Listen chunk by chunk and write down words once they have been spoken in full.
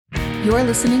You're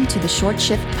listening to the Short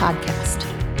Shift Podcast,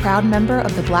 proud member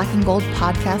of the Black and Gold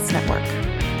Podcast Network.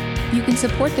 You can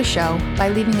support the show by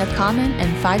leaving a comment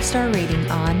and 5-star rating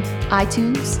on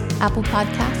iTunes, Apple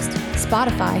Podcasts,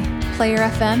 Spotify, Player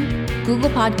FM,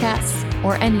 Google Podcasts,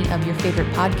 or any of your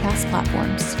favorite podcast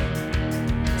platforms.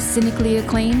 Cynically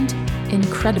acclaimed,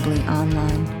 incredibly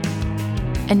online.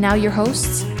 And now your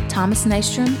hosts, Thomas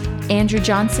Nystrom, Andrew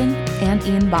Johnson, and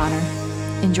Ian Bonner.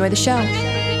 Enjoy the show.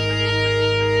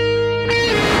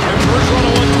 Bergeron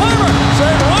on one-timer,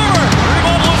 save Weimer,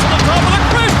 rebound loose on the top of the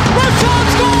crease, Bergeron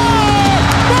score!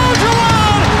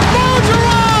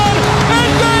 Bergeron! In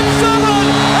Game 7,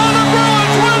 and the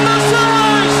Bruins win the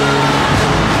series!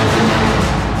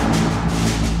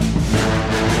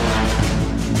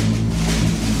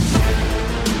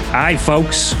 Hi,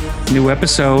 folks. New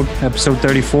episode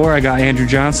 34. I got Andrew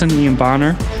Johnson, Ian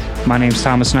Bonner. My name's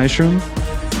Thomas Nystrom.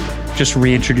 Just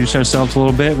reintroduce ourselves a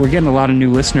little bit. We're getting a lot of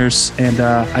new listeners, and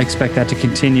I expect that to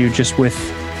continue just with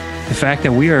the fact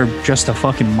that we are just a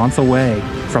fucking month away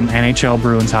from NHL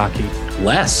Bruins hockey.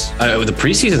 Less. The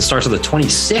preseason starts on the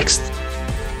 26th.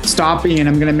 Stop, Ian.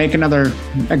 I'm going to make another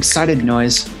excited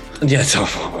noise. Yeah.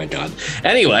 Oh my God.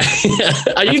 Anyway,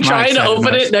 are you trying to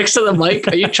open it next to the mic?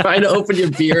 Are you trying to open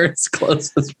your beer as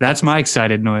close as? That's my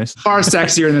excited noise. Far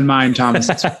sexier than mine, Thomas.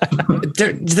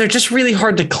 They're just really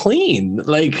hard to clean.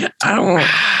 Like, I don't.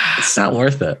 It's not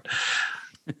worth it.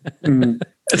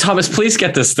 Thomas, please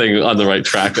get this thing on the right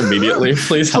track immediately.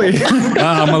 Please help.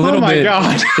 I'm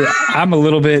a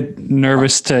little bit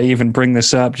nervous to even bring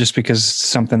this up, just because it's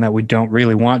something that we don't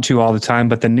really want to all the time.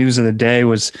 But the news of the day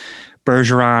was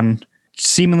Bergeron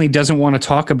seemingly doesn't want to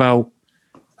talk about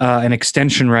an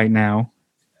extension right now.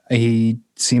 He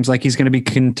seems like he's going to be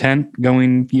content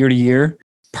going year to year.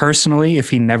 Personally,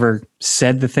 if he never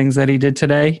said the things that he did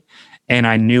today, and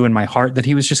I knew in my heart that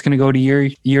he was just going to go to year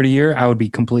to year, I would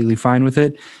be completely fine with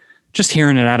it. Just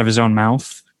hearing it out of his own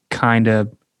mouth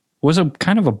was a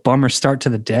bummer start to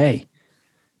the day.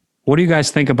 What do you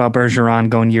guys think about Bergeron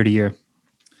going year to year?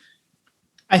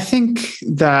 I think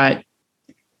that,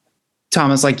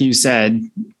 Thomas, like you said,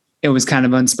 it was kind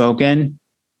of unspoken.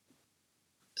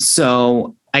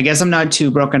 So I guess I'm not too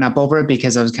broken up over it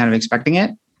because I was kind of expecting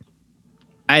it.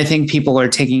 I think people are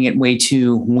taking it way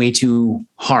too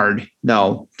hard,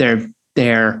 though. They're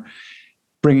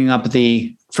bringing up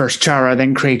the first Chara,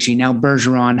 then Krejci, now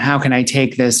Bergeron. How can I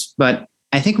take this? But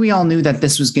I think we all knew that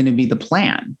this was going to be the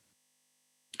plan.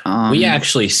 We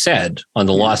actually said on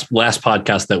the last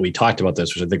podcast that we talked about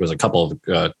this, which I think was a couple of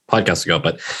podcasts ago,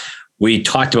 but we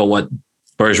talked about what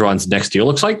Bergeron's next deal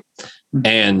looks like. Mm-hmm.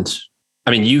 And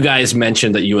I mean, you guys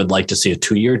mentioned that you would like to see a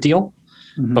 2-year deal,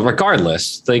 but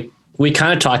regardless, we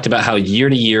kind of talked about how year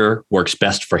to year works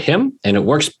best for him and it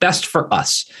works best for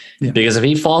us. Yeah. Because if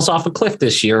he falls off a cliff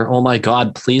this year, oh my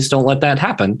God, please don't let that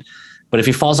happen. But if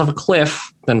he falls off a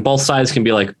cliff, then both sides can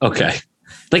be like, okay,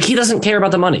 like he doesn't care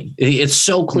about the money. It's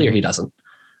so clear he doesn't.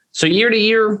 So year to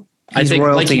year, I think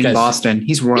royalty in Boston.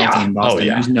 He's royalty in Boston.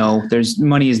 Oh, yeah. There's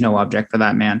money is no object for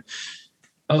that man.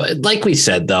 Like we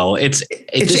said, though, it's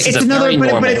another very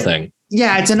normal thing.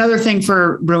 Yeah, it's another thing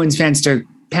for Bruins fans to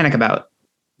panic about.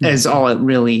 Is all it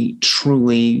really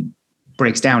truly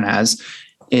breaks down as.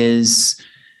 Is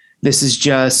this is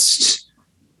just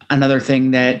another thing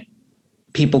that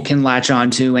people can latch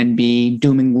onto and be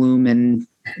doom and gloom and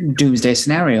doomsday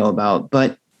scenario about.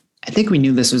 But I think we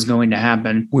knew this was going to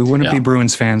happen. We wouldn't be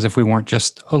Bruins fans if we weren't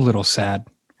just a little sad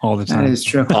all the time. That is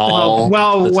true.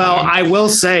 Well, I will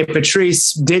say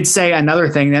Patrice did say another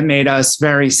thing that made us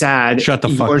very sad. Shut the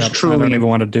fuck up. I don't even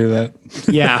want to do that.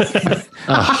 Yeah.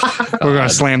 We're going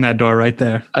to slam that door right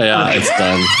there. Yeah, it's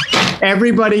done.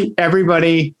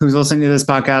 Everybody who's listening to this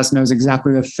podcast knows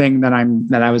exactly the thing that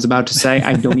I was about to say.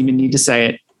 I don't even need to say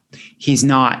it. He's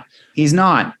not.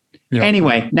 Yep.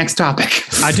 Anyway, next topic.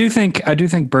 I do think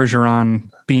Bergeron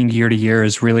being year to year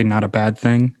is really not a bad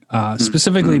thing,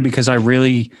 specifically because I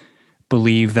really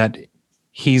believe that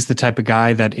he's the type of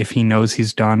guy that if he knows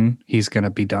he's done, he's going to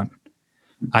be done.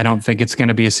 I don't think it's going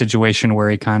to be a situation where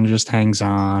he kind of just hangs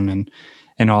on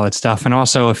and all that stuff. And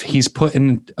also, if he's put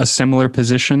in a similar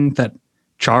position that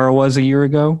Chara was a year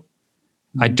ago,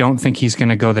 I don't think he's going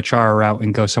to go the Chara route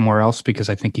and go somewhere else, because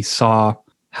I think he saw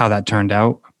how that turned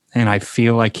out. And I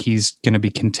feel like he's going to be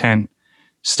content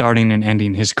starting and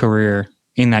ending his career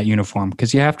in that uniform,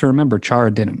 because you have to remember Chara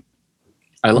didn't.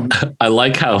 I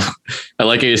like how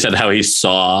you said how he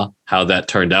saw how that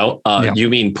turned out. You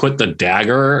mean put the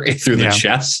dagger through the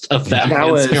chest of that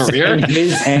man's career? In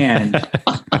his hand.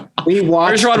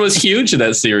 Bergeron was huge in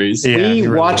that series. We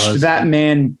watched that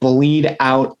man bleed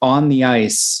out on the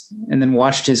ice, and then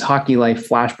watched his hockey life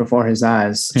flash before his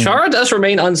eyes. Chara does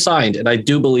remain unsigned, and I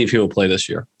do believe he will play this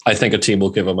year. I think a team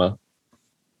will give him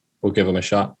a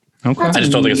shot. Okay. I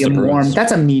just don't think it's the Bruins.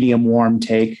 That's a medium warm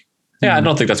take. Yeah, I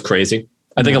don't think that's crazy.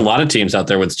 I think a lot of teams out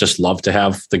there would just love to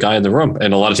have the guy in the room,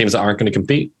 and a lot of teams that aren't going to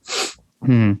compete.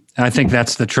 I think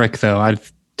that's the trick, though. I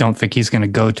don't think he's going to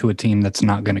go to a team that's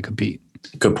not going to compete.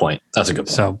 Good point. That's a good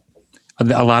point. So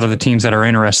a lot of the teams that are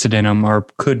interested in him or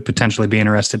could potentially be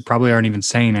interested probably aren't even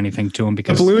saying anything to him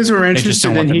because the Blues were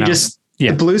interested and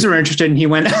the Blues were interested and he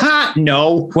went,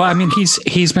 no. Well, I mean,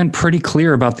 he's been pretty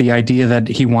clear about the idea that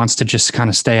he wants to just kind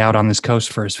of stay out on this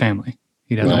coast for his family.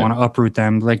 He doesn't want to uproot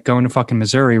them. Like going to fucking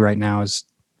Missouri right now is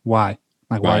why?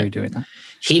 Like, why are you doing that?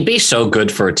 He'd be so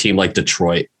good for a team like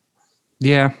Detroit.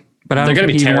 Yeah. But I don't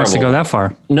think he wants to go that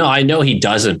far. No, I know he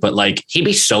doesn't, but like he'd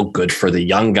be so good for the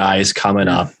young guys coming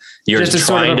up. You're just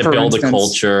trying to build a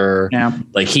culture. Yeah.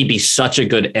 Like he'd be such a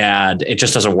good ad. It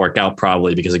just doesn't work out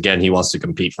probably because again, he wants to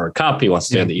compete for a cup. He wants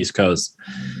to stay on the East Coast.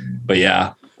 But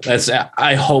yeah,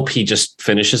 I hope he just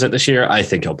finishes it this year. I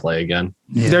think he'll play again.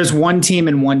 Yeah. There's one team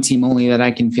and one team only that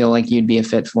I can feel like you'd be a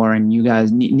fit for. And you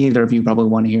guys, neither of you probably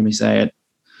want to hear me say it.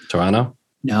 Toronto?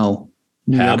 No.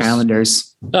 New York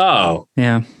Islanders. Oh.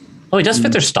 Yeah. Oh, he does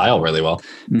fit their style really well.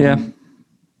 Yeah.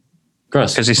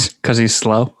 Gross. Because he's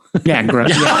slow. Yeah, gross.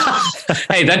 Yeah.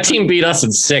 Hey, that team beat us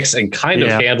in 6 and kind of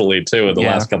handily too in the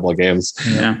last couple of games.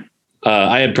 Yeah.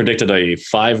 I had predicted a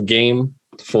 5-game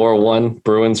 4-1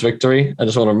 Bruins victory. I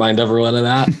just want to remind everyone of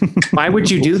that. Why would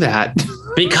you do that?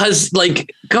 Because,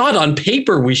 like, God, on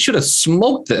paper, we should have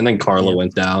smoked it. And then Carlo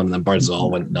went down, and then Barzal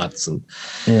went nuts. And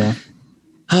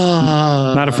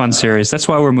not a fun series. That's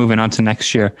why we're moving on to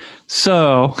next year.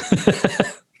 So,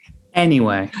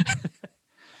 anyway.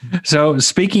 So,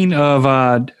 speaking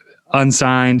of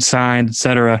unsigned, signed,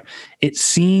 etc., it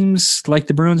seems like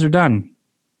the Bruins are done.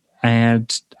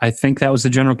 And I think that was the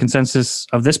general consensus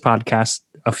of this podcast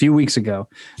a few weeks ago,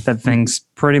 that things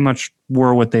pretty much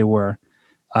were what they were.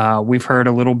 We've heard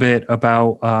a little bit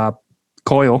about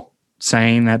Coyle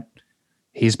saying that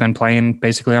he's been playing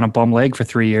basically on a bum leg for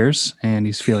 3 years and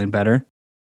he's feeling better.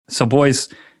 So, boys,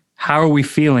 how are we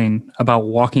feeling about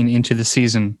walking into the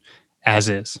season as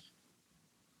is?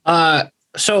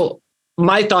 So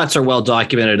my thoughts are well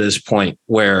documented at this point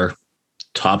where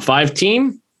top 5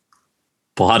 team,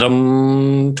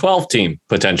 bottom 12 team,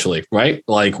 potentially, right?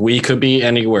 Like we could be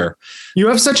anywhere. You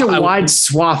have such a wide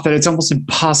swath that it's almost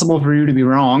impossible for you to be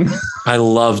wrong. I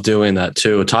love doing that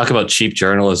too. Talk about cheap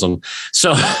journalism.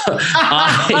 So to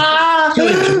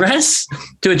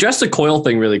address the Coyle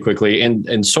thing really quickly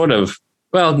and sort of,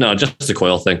 well, no, just the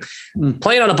Coyle thing.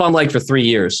 Playing on a bum leg for 3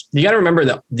 years. You got to remember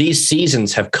that these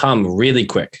seasons have come really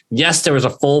quick. Yes, there was a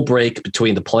full break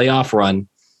between the playoff run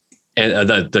and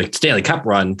the Stanley Cup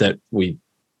run that we,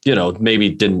 maybe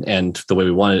didn't end the way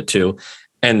we wanted it to.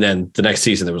 And then the next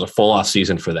season, there was a full off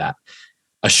season for that.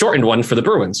 A shortened one for the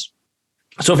Bruins.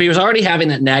 So if he was already having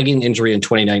that nagging injury in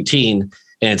 2019 and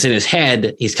it's in his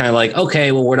head, he's kind of like,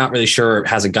 okay, well, we're not really sure. It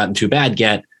hasn't gotten too bad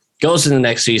yet. Goes in the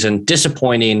next season,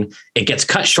 disappointing. It gets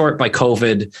cut short by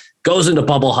COVID, goes into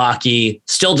bubble hockey,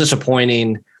 still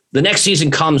disappointing. The next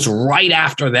season comes right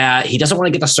after that. He doesn't want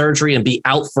to get the surgery and be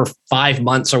out for 5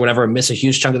 months or whatever and miss a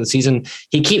huge chunk of the season.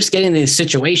 He keeps getting these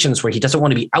situations where he doesn't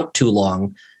want to be out too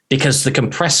long because the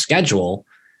compressed schedule.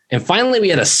 And finally, we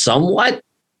had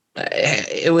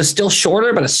it was still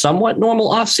shorter, but a somewhat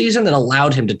normal offseason that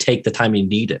allowed him to take the time he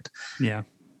needed. Yeah.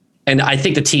 And I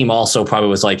think the team also probably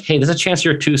was like, hey, there's a chance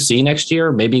you're 2C next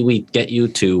year. Maybe we get you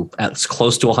to as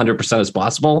close to 100% as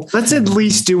possible. Let's at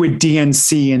least do a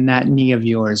DNC in that knee of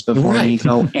yours before we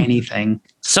go anything.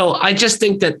 So I just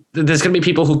think that there's going to be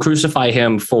people who crucify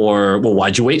him for, well,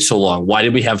 why'd you wait so long? Why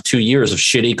did we have 2 years of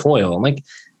shitty Coyle? I'm like,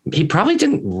 he probably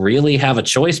didn't really have a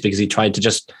choice because he tried to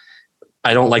just,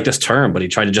 I don't like this term, but he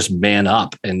tried to just man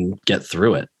up and get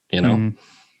through it,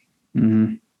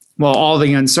 Mm-hmm. Well, all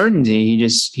the uncertainty,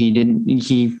 I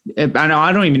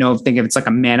don't even think if it's like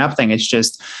a man up thing. It's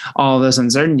just all this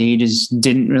uncertainty. He just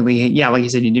didn't really, like you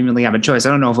said, he didn't really have a choice. I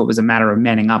don't know if it was a matter of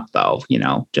manning up though,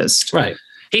 just. Right.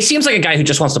 He seems like a guy who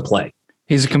just wants to play.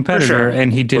 He's a competitor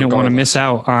and he didn't want to miss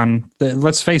out on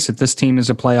let's face it, this team is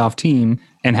a playoff team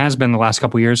and has been the last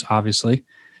couple of years, obviously.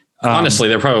 Honestly,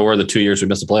 there probably were the 2 years we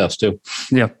missed the playoffs too.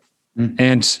 Yeah.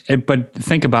 But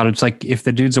think about it. It's like if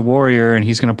the dude's a warrior and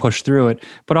he's going to push through it,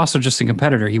 but also just a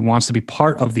competitor, he wants to be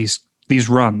part of these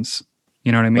runs.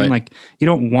 You know what I mean? Right. Like you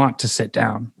don't want to sit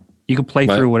down. You can play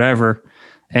through whatever.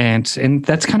 And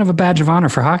that's kind of a badge of honor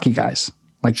for hockey guys.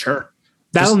 Like, sure.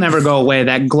 That'll never go away.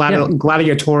 That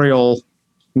gladiatorial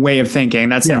way of thinking,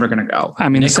 that's never going to go. I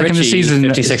mean, Nick the second Ritchie, the season,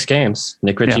 56 games.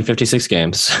 Nick Ritchie, 56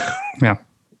 games. Yeah.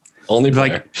 Only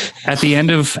player. Like at the end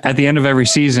of every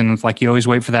season, it's like you always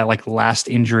wait for that like last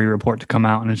injury report to come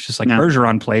out, and it's just like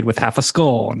Bergeron played with half a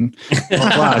skull, and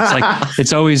blah, blah. It's like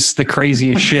it's always the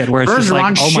craziest shit. Where it's Bergeron just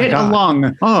like, oh my god, a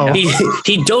lung. Oh,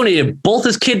 he donated both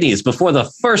his kidneys before the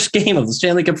first game of the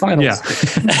Stanley Cup Finals.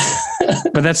 Yeah,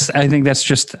 but I think that's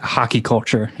just hockey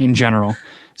culture in general.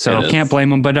 So can't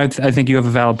blame him. But I think you have a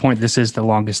valid point. This is the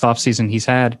longest offseason he's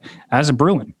had as a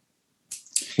Bruin.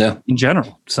 Yeah, in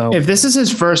general. So if this is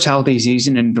his first healthy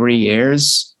season in 3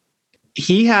 years,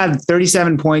 he had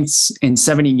 37 points in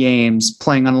 70 games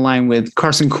playing on a line with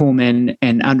Carson Kuhlman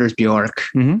and Anders Bjork,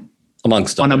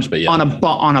 amongst others, on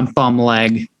a bum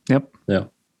leg. Yep. Yeah.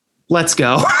 Let's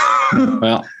go.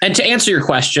 Well, and to answer your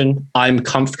question, I'm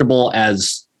comfortable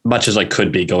as much as I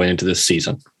could be going into this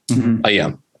season. Mm-hmm. I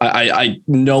am. I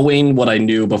knowing what I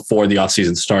knew before the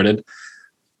offseason started,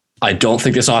 I don't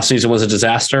think this offseason was a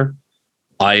disaster.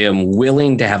 I am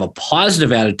willing to have a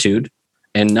positive attitude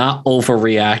and not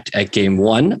overreact at game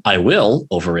one. I will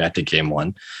overreact at game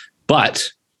one, but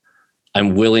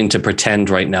I'm willing to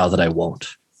pretend right now that I won't.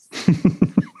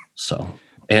 So,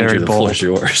 Andrew, the floor is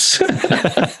yours.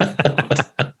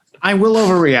 I will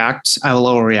overreact. I will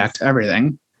overreact to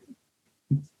everything.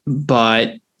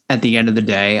 But at the end of the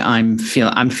day, I'm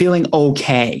feeling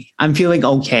okay. I'm feeling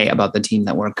okay about the team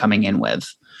that we're coming in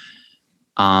with.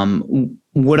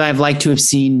 Would I have liked to have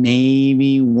seen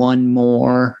maybe one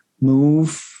more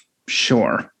move?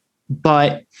 Sure.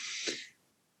 But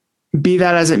be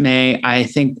that as it may, I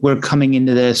think we're coming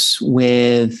into this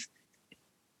with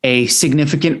a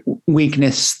significant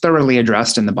weakness thoroughly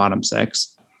addressed in the bottom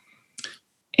six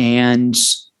and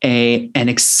an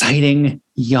exciting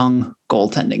young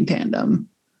goaltending tandem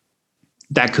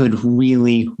that could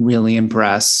really, really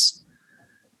impress.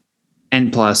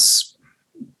 And plus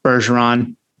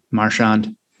Bergeron,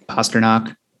 Marchand,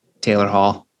 Pasternak, Taylor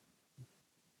Hall,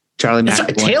 Charlie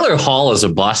McAvoy. Taylor Hall is a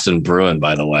Boston Bruin,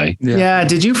 by the way. Yeah.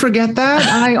 Did you forget that?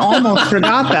 I almost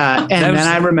forgot that. And then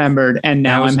I remembered, and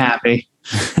now I'm happy.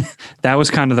 That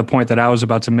was kind of the point that I was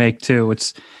about to make too.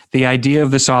 It's the idea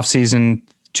of this offseason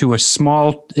to a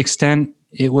small extent.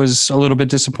 It was a little bit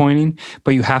disappointing,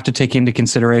 but you have to take into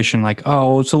consideration like,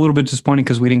 oh, it's a little bit disappointing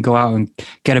because we didn't go out and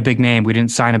get a big name. We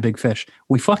didn't sign a big fish.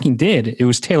 We fucking did. It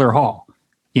was Taylor Hall.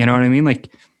 You know what I mean?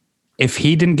 Like if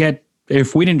we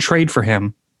didn't trade for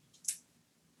him,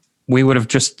 we would have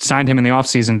just signed him in the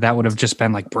offseason. That would have just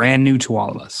been like brand new to all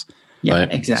of us. Yeah,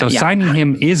 right. Exactly. So signing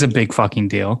him is a big fucking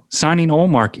deal. Signing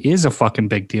Olmark is a fucking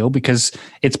big deal because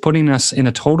it's putting us in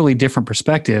a totally different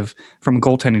perspective from a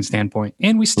goaltending standpoint.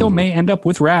 And we still may end up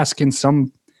with Rask in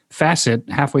some facet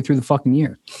halfway through the fucking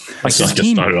year. Like this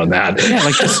team started on that. Yeah,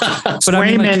 like this. But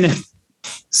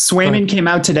Swayman came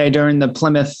out today during the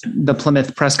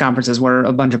Plymouth press conferences where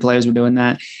a bunch of players were doing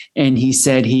that, and he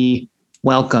said he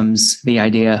welcomes the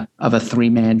idea of a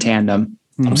 3-man tandem.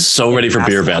 I'm so ready for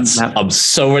beer bets. I'm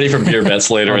so ready for beer bets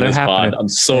later in this pod. I'm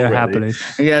so ready. Happening.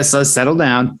 Yeah, so settle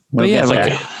down. But yeah,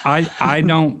 like I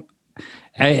don't.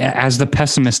 As the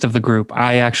pessimist of the group,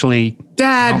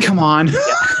 Dad, come on.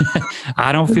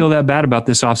 I don't feel that bad about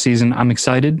this offseason. I'm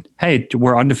excited. Hey,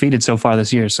 we're undefeated so far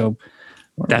this year, so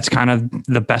that's kind of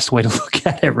the best way to look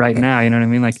at it right now. You know what I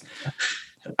mean? Like.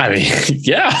 I mean,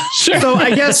 yeah, sure. So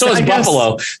I guess so is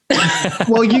Buffalo.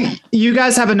 Well, you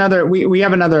guys have another. We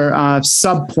have another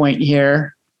sub point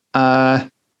here. I'm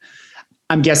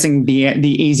guessing the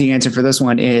easy answer for this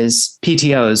one is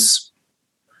PTOs.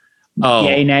 Oh,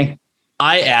 yay, nay.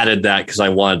 I added that because I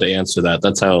wanted to answer that.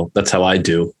 That's how I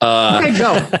do. Okay,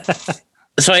 go.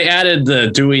 So I added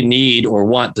the do we need or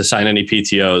want to sign any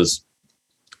PTOs?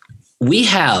 We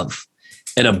have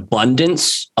an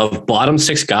abundance of bottom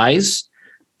six guys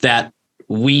that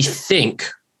we think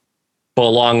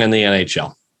belong in the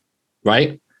NHL,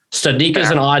 right? Studnicka's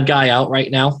an odd guy out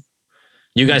right now.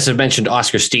 You guys have mentioned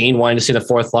Oscar Steen wanting to see the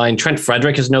fourth line. Trent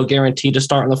Frederick is no guarantee to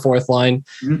start on the fourth line.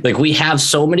 Mm-hmm. Like we have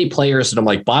so many players that I'm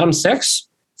like, bottom six,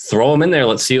 throw them in there.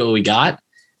 Let's see what we got.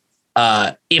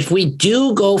 If we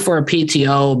do go for a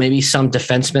PTO, maybe some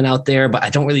defenseman out there, but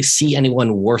I don't really see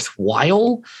anyone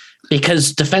worthwhile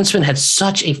because defensemen had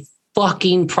such a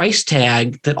fucking price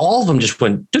tag that all of them just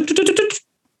went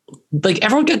like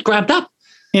everyone got grabbed up.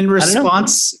 In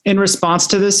response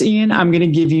to this, Ian, I'm going to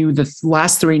give you the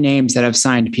last 3 names that have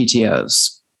signed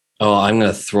PTOs. Oh, I'm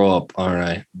going to throw up. All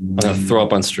right. I'm going to throw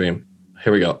up on stream.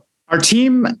 Here we go. Our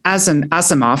team as an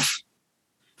Asimov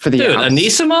for the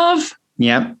Anisimov?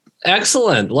 Yep.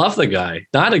 Excellent. Love the guy.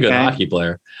 Not a good hockey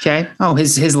player. Okay. Oh,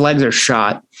 his legs are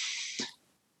shot.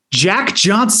 Jack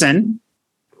Johnson.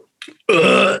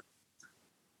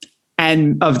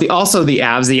 And also the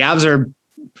Avs. The Avs are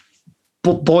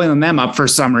boiling them up for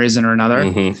some reason or another.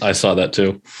 Mm-hmm. I saw that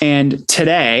too. And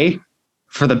today,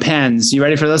 for the Pens, you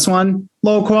ready for this one,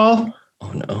 Low Qual?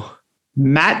 Oh, no.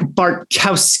 Matt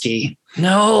Bartkowski.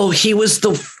 No, he was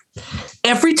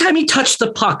every time he touched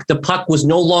the puck was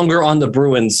no longer on the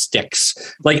Bruins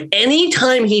sticks. Like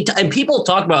anytime and people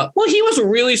talk about, well, he was a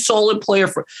really solid player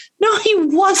no, he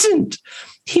wasn't.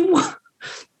 It's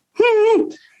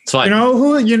fine. You know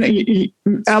who,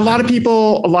 a lot of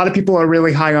people are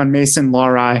really high on Mason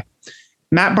Lohrei.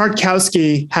 Matt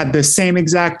Bartkowski had the same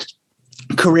exact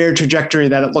career trajectory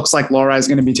that it looks like Lohrei is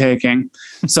going to be taking.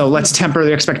 So let's temper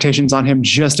the expectations on him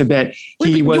just a bit.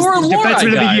 He was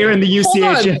defenseman of the year in the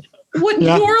UCHL. What?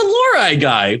 Yeah. You're a Lohrei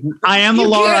guy. I am a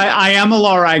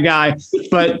Lohrei guy,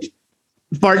 but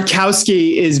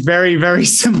Bartkowski is very, very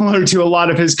similar to a lot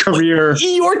of his career.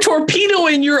 You're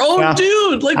torpedoing your own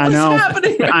dude. Like, what's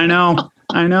happening? I know.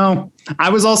 I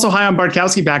was also high on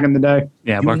Bartkowski back in the day.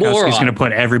 Yeah, Bartkowski's going to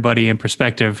put everybody in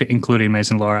perspective, including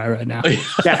Mason Lohrei right now.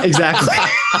 Yeah, exactly.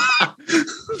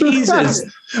 Jesus.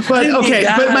 But okay,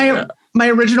 but my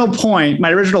original point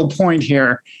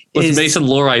here is Mason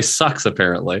Lohrei sucks,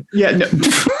 apparently. Yeah. No.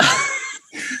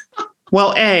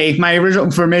 Well, my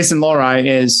original for Mason Lohrei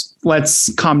is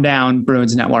let's calm down,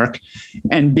 Bruins Network,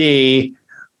 and B,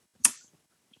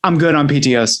 I'm good on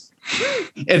PTOs.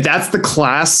 If that's the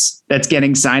class that's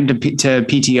getting signed to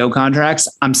PTO contracts,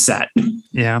 I'm set.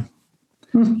 Yeah.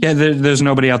 Yeah. There's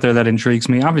nobody out there that intrigues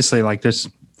me. Obviously, like this,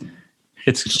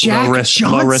 it's Jack low risk,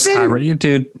 high risk.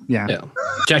 Dude. Yeah.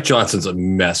 Jack Johnson's a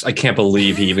mess. I can't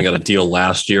believe he even got a deal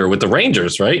last year with the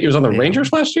Rangers, right? He was on the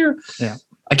Rangers last year. Yeah.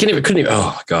 Couldn't even.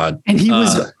 Oh God. And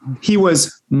he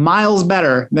was miles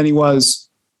better than he was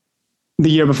the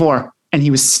year before, and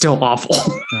he was still awful.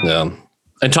 Yeah.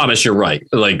 And Thomas, you're right.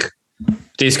 Like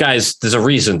these guys, there's a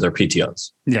reason they're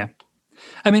PTOs. Yeah.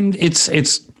 I mean,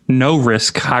 it's no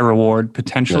risk, high reward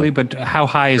potentially, but how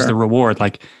high is the reward?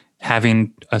 Like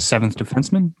having a seventh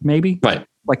defenseman, maybe? Right.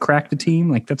 Like crack the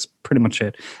team. Like that's pretty much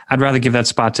it. I'd rather give that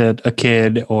spot to a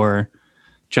kid or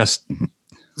just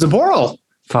Zaboral.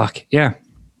 Fuck. Yeah.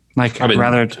 Like I'd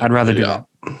rather do that.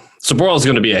 Zaboral is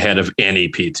going to be ahead of any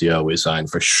PTO we sign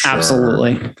for sure.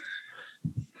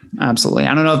 Absolutely.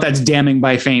 I don't know if that's damning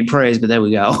by faint praise, but there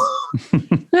we go.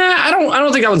 I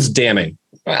don't think that was damning.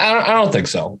 I don't think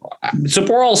so.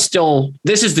 Zaboral still,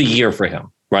 this is the year for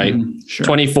him, right? Sure.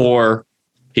 24.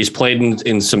 He's played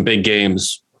in some big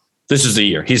games. This is the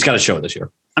year. He's got to show it this year.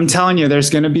 I'm telling you, there's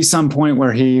going to be some point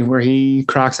where he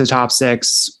cracks the top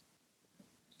six.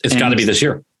 It's got to be this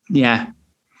year. Yeah.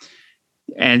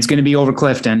 And it's going to be over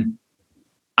Clifton.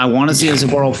 I want to see a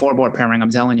Zaboral four-board pairing, I'm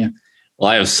telling you. Well,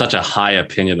 I have such a high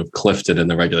opinion of Clifton in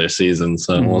the regular season,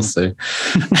 so we'll see.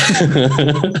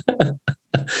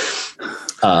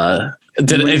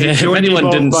 If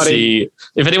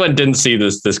anyone didn't see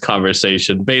this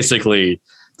conversation, basically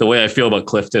the way I feel about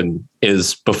Clifton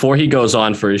is before he goes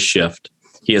on for his shift,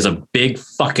 he has a big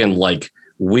fucking like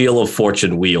wheel of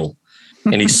fortune wheel,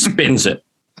 and he spins it.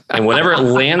 And whatever it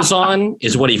lands on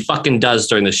is what he fucking does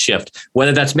during the shift.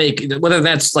 Whether that's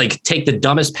like take the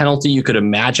dumbest penalty you could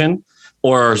imagine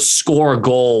or score a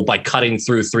goal by cutting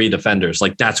through three defenders.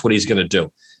 Like that's what he's going to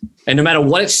do. And no matter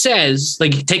what it says,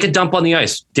 like take a dump on the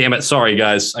ice. Damn it. Sorry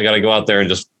guys. I got to go out there and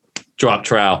just drop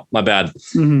trowel. My bad.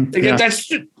 Mm-hmm. Yeah.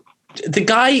 The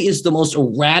guy is the most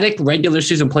erratic regular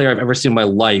season player I've ever seen in my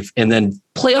life. And then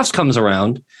playoffs comes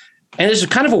around and it's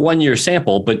kind of a 1 year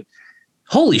sample, but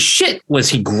holy shit, was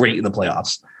he great in the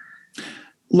playoffs.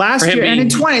 Last year and in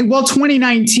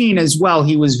 2019 as well,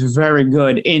 he was very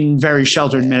good in very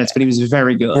sheltered minutes, but he was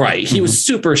very good. Right. He was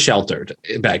super sheltered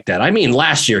back then. I mean,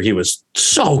 last year he was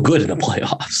so good in the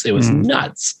playoffs. It was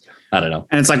nuts. I don't know.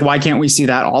 And it's like, why can't we see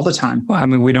that all the time? Well, I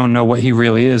mean, we don't know what he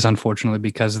really is, unfortunately,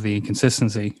 because of the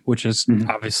inconsistency, which is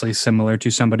obviously similar to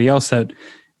somebody else that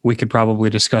we could probably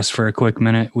discuss for a quick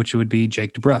minute, which would be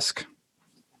Jake DeBrusk.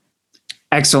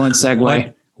 Excellent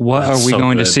segue. What are we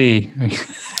going to see?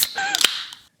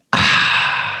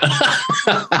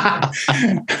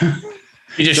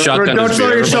 You just shotgun. Don't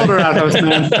throw your shoulder out, host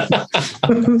man.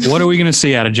 What are we going to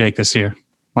see out of Jake this year?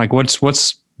 Like,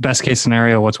 what's best case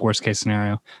scenario? What's worst case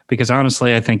scenario? Because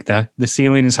honestly, I think that the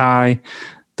ceiling is high,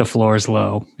 the floor is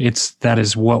low. That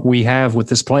is what we have with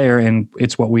this player, and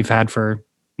it's what we've had for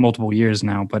multiple years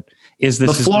now. But is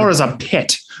this the floor is a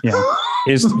pit? Yeah.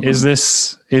 Is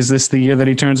this the year that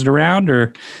he turns it around,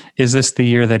 or is this the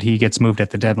year that he gets moved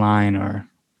at the deadline, or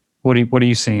what are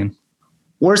you seeing?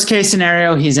 Worst case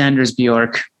scenario, he's Anders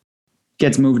Bjork,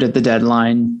 gets moved at the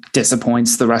deadline,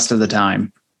 disappoints the rest of the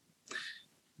time.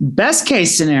 Best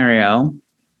case scenario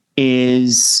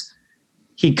is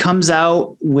he comes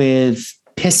out with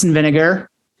piss and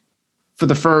vinegar for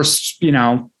the first,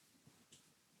 50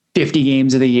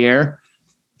 games of the year,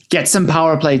 gets some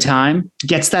power play time,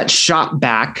 gets that shot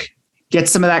back,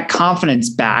 gets some of that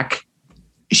confidence back,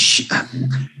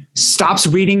 stops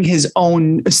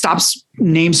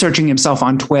name searching himself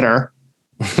on Twitter.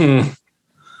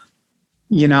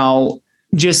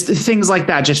 Just things like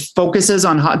that. Just focuses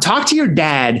on talk to your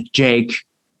dad, Jake.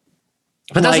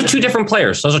 But those are two different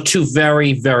players. Those are two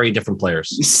very, very different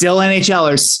players. Still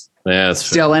NHLers. Yeah, that's fair.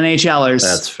 Still NHLers.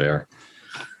 That's fair.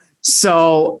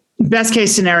 So best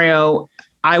case scenario,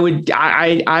 I would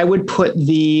put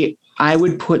the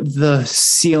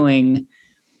ceiling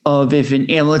of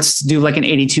let's do like an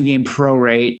 82 game pro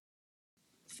rate,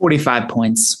 45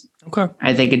 points. Okay.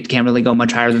 I think it can't really go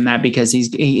much higher than that because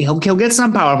he'll get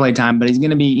some power play time, but he's going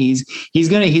to be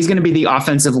the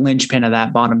offensive linchpin of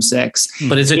that bottom six.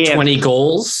 But is it 20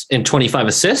 goals and 25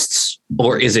 assists,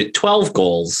 or is it 12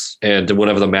 goals and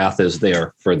whatever the math is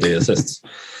there for the assists?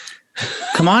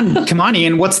 Come on,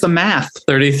 Ian. What's the math?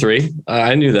 33.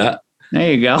 I knew that.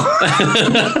 There you go.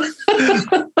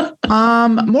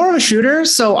 More of a shooter,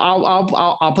 so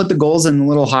I'll put the goals in a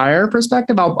little higher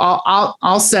perspective.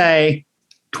 I'll say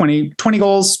 20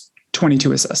 goals,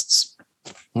 22 assists.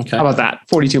 Okay. How about that?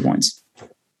 42 points.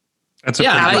 That's a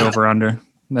pretty good over-under.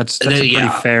 That's a pretty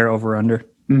fair over-under.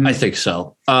 Mm-hmm. I think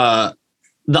so.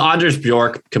 The Anders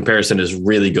Bjork comparison is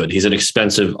really good. He's an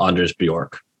expensive Anders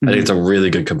Bjork. Mm-hmm. I think it's a really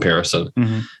good comparison.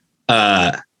 Mm-hmm.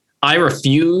 I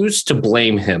refuse to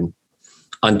blame him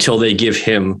until they give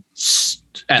him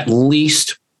at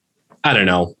least,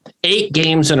 8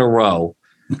 games in a row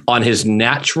on his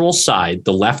natural side,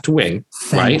 the left wing.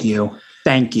 Thank you.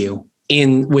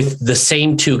 With the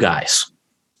same two guys.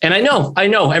 And I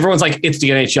know everyone's like, it's the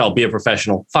NHL, be a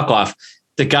professional. Fuck off.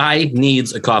 The guy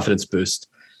needs a confidence boost.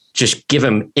 Just give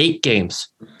him 8 games,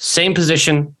 same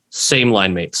position, same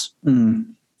line mates.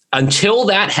 Mm. Until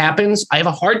that happens, I have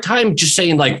a hard time just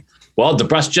saying like, well,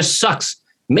 DeBrusk just sucks.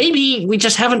 Maybe we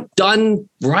just haven't done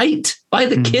right by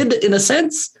the kid in a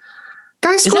sense.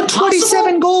 Guy scored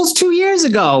 27 goals 2 years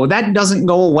ago. That doesn't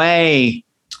go away.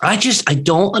 I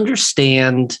don't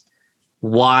understand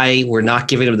why we're not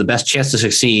giving him the best chance to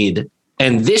succeed.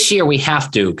 And this year we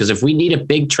have to, because if we need a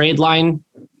big trade line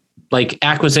like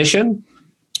acquisition,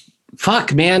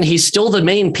 fuck, man, he's still the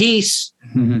main piece.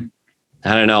 Mm-hmm.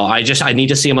 I don't know. I need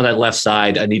to see him on that left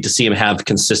side. I need to see him have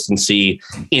consistency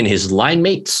in his line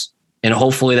mates. And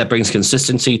hopefully that brings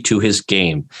consistency to his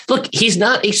game. Look, he's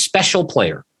not a special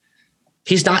player.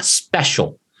 He's not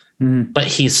special, but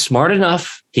he's smart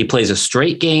enough. He plays a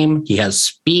straight game. He has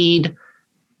speed.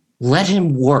 Let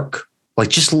him work.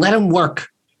 Just let him work.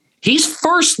 He's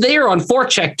first there on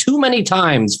forecheck too many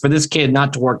times for this kid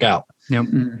not to work out. Yep.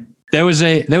 There was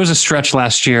a stretch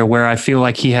last year where I feel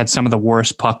like he had some of the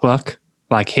worst puck luck,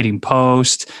 like hitting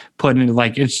post,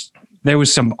 there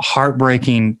was some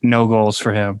heartbreaking no goals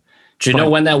for him. Do you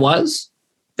know when that was?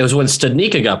 It was when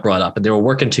Studnicka got brought up and they were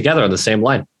working together on the same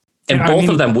line. And both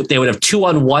of them, they would have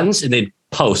 2-on-1s and they'd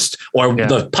post, or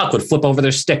the puck would flip over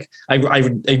their stick. I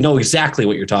know exactly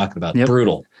what you're talking about. Yep.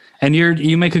 Brutal. And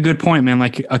you make a good point, man.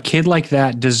 Like a kid like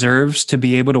that deserves to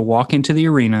be able to walk into the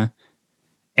arena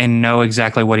and know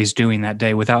exactly what he's doing that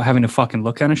day without having to fucking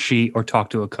look on a sheet or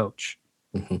talk to a coach.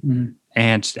 Mm-hmm. Mm-hmm.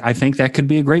 And I think that could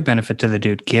be a great benefit to the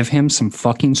dude. Give him some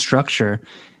fucking structure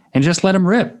and just let him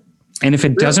rip. And if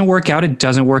it doesn't work out, it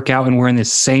doesn't work out. And we're in the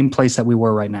same place that we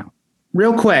were right now.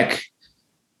 Real quick,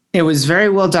 it was very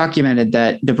well documented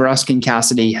that DeBrusk and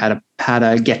Cassidy had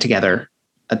a get together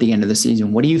at the end of the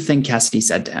season. What do you think Cassidy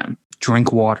said to him?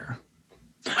 Drink water.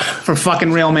 For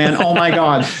fucking real, man. Oh my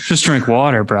God. Just drink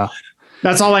water, bro.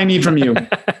 That's all I need from you.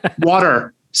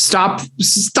 Water. Stop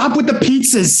with the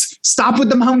pizzas. Stop with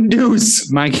the Mountain Dews.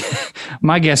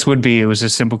 My guess would be it was a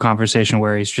simple conversation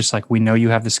where he's just like, we know you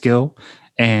have the skill,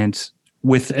 and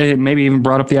with it, maybe even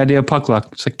brought up the idea of puck luck.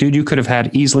 It's like, dude, you could have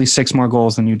had easily 6 more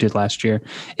goals than you did last year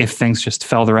if things just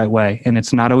fell the right way. And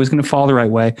it's not always going to fall the right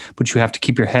way, but you have to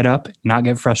keep your head up, not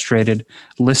get frustrated,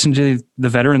 listen to the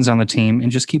veterans on the team,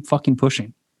 and just keep fucking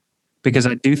pushing. Because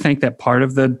I do think that part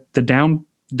of the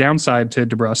downside to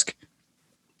DeBrusk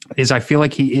is I feel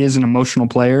like he is an emotional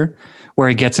player where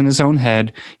he gets in his own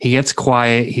head. He gets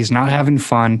quiet. He's not having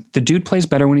fun. The dude plays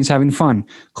better when he's having fun.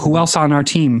 Who else on our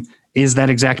team is that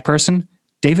exact person?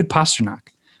 David Pastrnak.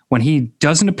 When he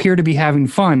doesn't appear to be having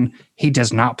fun, he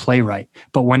does not play right.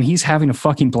 But when he's having a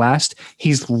fucking blast,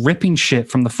 he's ripping shit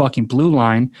from the fucking blue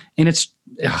line. And it's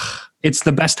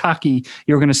the best hockey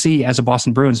you're going to see as a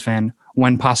Boston Bruins fan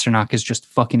when Pastrnak is just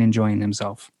fucking enjoying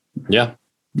himself. Yeah.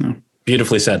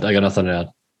 Beautifully said. I got nothing to add.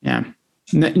 Yeah.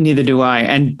 Neither do I.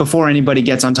 And before anybody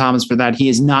gets on Thomas for that, he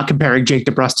is not comparing Jake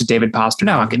DeBrusk to David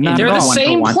Pastrnak. No, they're the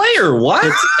same player. What?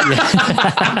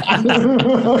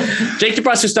 Jake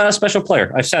DeBrusk is not a special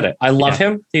player. I've said it. I love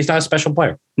him. He's not a special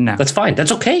player. No, that's fine.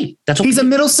 That's okay. He's a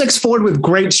middle six forward with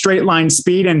great straight line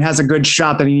speed and has a good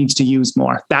shot that he needs to use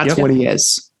more. That's what he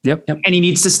is. Yep. And he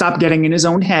needs to stop getting in his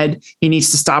own head. He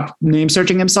needs to stop name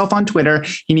searching himself on Twitter.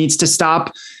 He needs to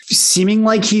stop seeming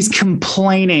like he's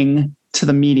complaining to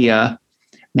the media.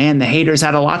 Man, the haters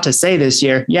had a lot to say this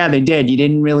year. Yeah, they did. You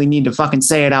didn't really need to fucking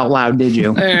say it out loud, did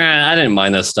you? I didn't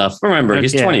mind that stuff. Remember,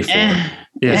 he's 24.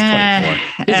 He's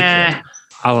 24.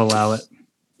 I'll allow it.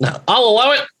 I'll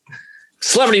allow it.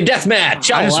 Celebrity death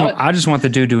match. I just want the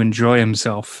dude to enjoy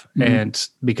himself. And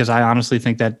because I honestly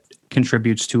think that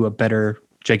contributes to a better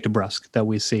Jake DeBrusk that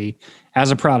we see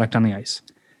as a product on the ice.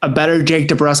 A better Jake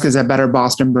DeBrusk is a better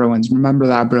Boston Bruins. Remember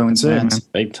that, Bruins fans.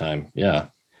 Big time. Yeah.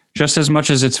 Just as much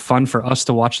as it's fun for us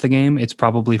to watch the game, it's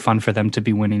probably fun for them to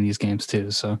be winning these games too.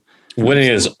 So winning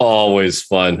is always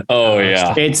fun. Oh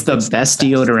yeah. It's the best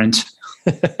deodorant.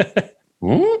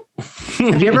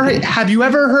 Have you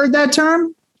ever heard that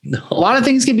term? No. A lot of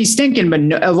things can be stinking, but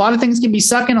a lot of things can be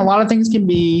sucking. A lot of things can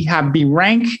be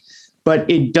rank, but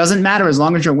it doesn't matter as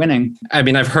long as you're winning. I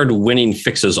mean, I've heard winning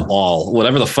fixes all.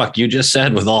 Whatever the fuck you just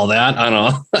said with all that, I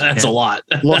don't know. That's a lot.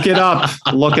 Look it up.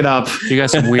 Look it up. You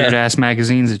got some weird ass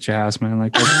magazines at your house, man.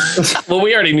 Like, well,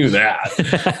 we already knew that.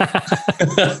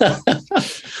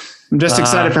 I'm just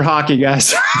excited for hockey,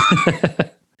 guys.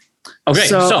 Okay,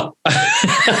 so God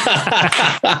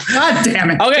damn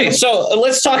it. Okay, so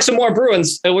let's talk some more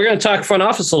Bruins. We're going to talk front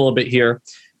office a little bit here.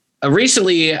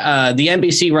 Recently, the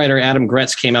NBC writer Adam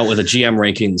Gretz came out with a GM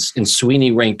rankings, and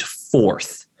Sweeney ranked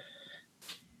 4th.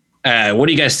 What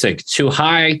do you guys think? Too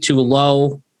high, too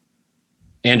low?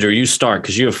 Andrew, you start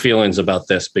because you have feelings about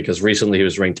this because recently he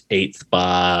was ranked 8th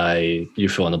by, you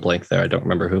fill in the blank there. I don't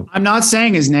remember who. I'm not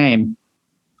saying his name.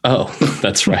 Oh,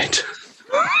 that's right.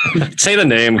 Say the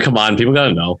name. Come on, people got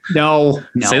to know. No.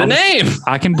 Say the name.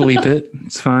 I can bleep it.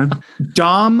 It's fine.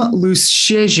 Dom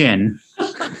Luszczyszyn.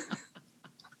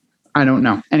 I don't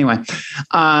know. Anyway,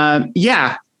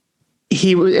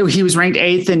 he was ranked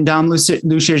 8th in Dom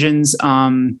Luszczyszyn's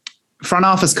front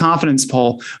office confidence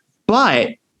poll,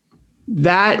 but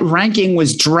that ranking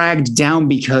was dragged down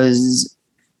because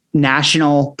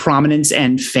national prominence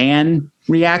and fan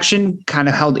reaction kind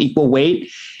of held equal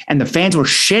weight, and the fans were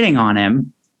shitting on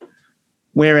him,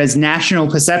 whereas national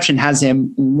perception has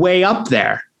him way up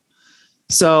there.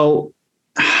 So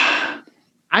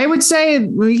I would say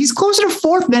he's closer to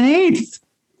 4th than 8th.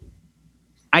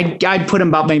 I'd put him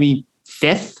about maybe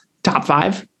 5th, top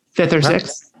 5, 5th or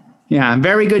 6th. Yeah,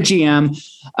 very good GM.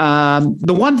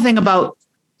 The one thing about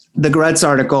the Gretz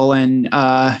article, and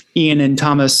Ian and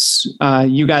Thomas,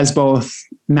 you guys both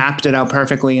mapped it out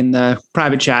perfectly in the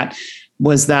private chat,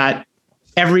 was that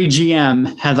every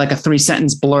GM had like a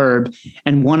 3-sentence blurb,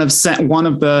 and one of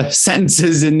the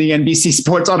sentences in the NBC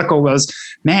Sports article was,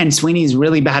 "Man, Sweeney's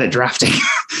really bad at drafting."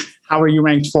 How are you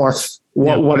ranked 4th?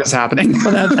 What is happening?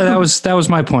 Well, that was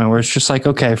my point, where it's just like,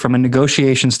 okay, from a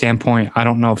negotiation standpoint, I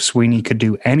don't know if Sweeney could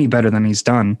do any better than he's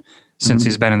done since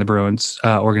he's been in the Bruins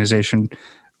organization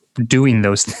doing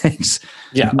those things.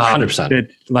 Yeah, 100%.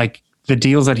 Like, the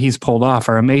deals that he's pulled off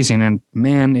are amazing, and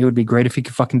man, it would be great if he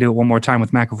could fucking do it one more time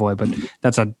with McAvoy, but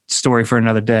that's a story for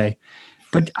another day.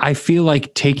 But I feel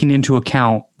like taking into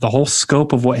account the whole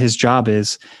scope of what his job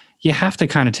is, you have to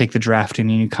kind of take the drafting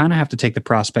and you kind of have to take the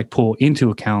prospect pool into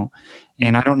account.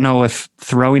 And I don't know if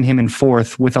throwing him in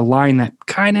 4th with a line that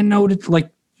kind of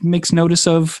makes notice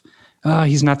of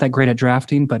he's not that great at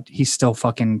drafting, but he's still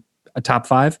fucking a top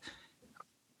 5.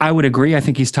 I would agree. I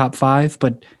think he's top 5,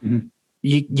 but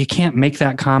you can't make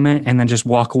that comment and then just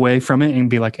walk away from it and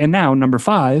be like, and now number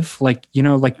 5,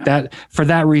 that. For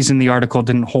that reason, the article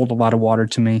didn't hold a lot of water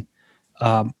to me.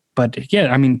 But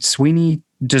yeah, I mean, Sweeney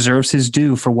deserves his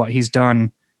due for what he's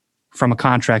done from a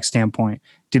contract standpoint.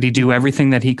 Did he do everything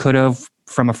that he could have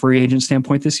from a free agent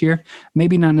standpoint this year?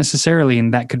 Maybe not necessarily.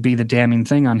 And that could be the damning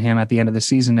thing on him at the end of the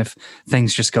season if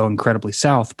things just go incredibly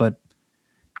south. But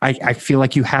I feel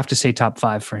like you have to say top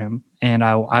 5 for him. And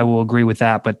I will agree with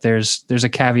that. But there's a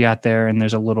caveat there, and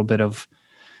there's a little bit of,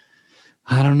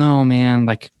 I don't know, man,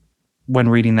 like when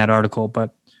reading that article.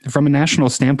 But from a national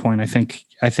standpoint,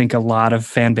 I think a lot of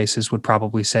fan bases would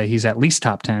probably say he's at least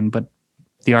top 10, but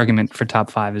the argument for top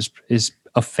 5 is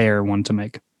a fair one to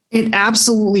make. It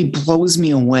absolutely blows me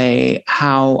away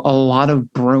how a lot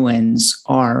of Bruins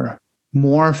are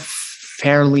more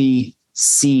fairly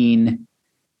seen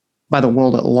by the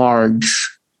world at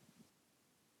large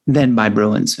than by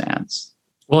Bruins fans.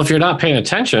 Well, if you're not paying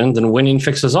attention, then winning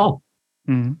fixes all.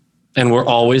 Mm-hmm. and we're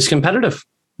always competitive.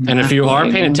 And if you are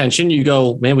paying attention, you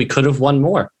go, man, we could have won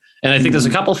more. And I think there's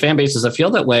a couple of fan bases that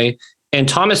feel that way. And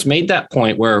Thomas made that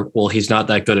point where, well, he's not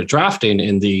that good at drafting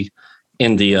in the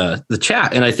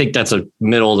chat. And I think that's a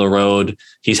middle of the road.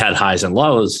 He's had highs and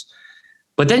lows.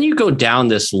 But then you go down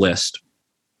this list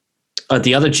at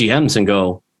the other GMs and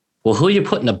go, well, who are you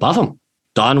putting above him?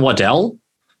 Don Waddell?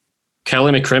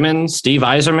 Kelly McCrimmon? Steve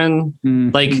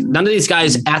Yzerman? Like, none of these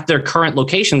guys at their current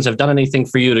locations have done anything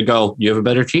for you to go, you have a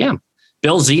better GM.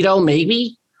 Bill Zito,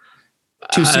 maybe?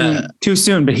 Too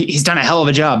soon, but he's done a hell of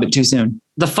a job, but too soon.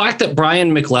 The fact that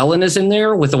Brian McClellan is in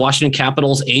there with the Washington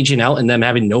Capitals aging out and them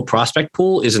having no prospect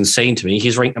pool is insane to me.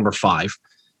 He's ranked number 5.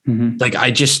 Like,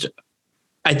 I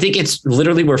think it's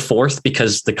literally we're 4th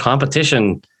because the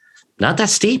competition, not that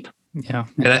steep. Yeah.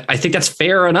 And I think that's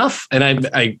fair enough. And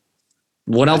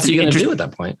what else are you going to do at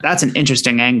that point? That's an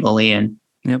interesting angle, Ian.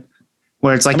 Yep.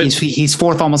 Where it's like he's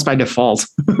 4th almost by default.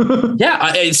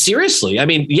 Yeah, seriously. I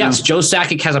mean, yes, Joe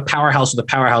Sakic has a powerhouse with a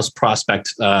powerhouse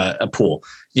prospect pool.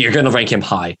 You're going to rank him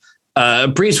high.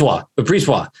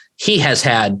 Brisebois, he has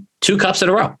had 2 cups in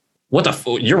a row.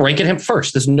 You're ranking him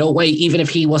first. There's no way, even if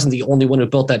he wasn't the only one who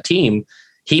built that team,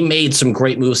 he made some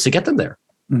great moves to get them there.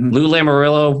 Lou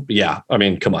Lamoriello, yeah. I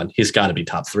mean, come on. He's got to be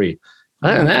top 3.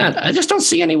 Other than that, I just don't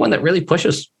see anyone that really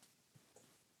pushes.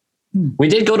 We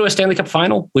did go to a Stanley Cup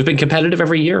final. We've been competitive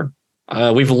every year.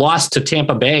 We've lost to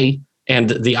Tampa Bay and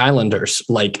the Islanders.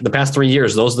 Like, the past 3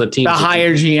 years, those are the teams. The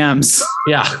higher GMs.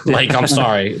 Yeah. Like, I'm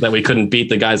sorry that we couldn't beat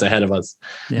the guys ahead of us.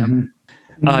 Yeah.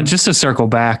 Just to circle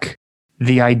back,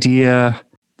 the idea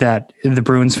that the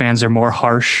Bruins fans are more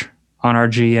harsh on our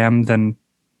GM than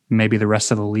maybe the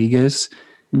rest of the league is,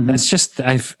 that's just,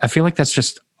 I feel like that's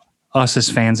just us as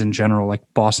fans in general, like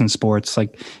Boston sports.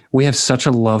 Like, we have such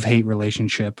a love-hate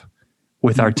relationship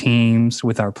with our teams,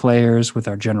 with our players, with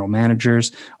our general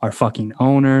managers, our fucking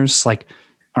owners. Like,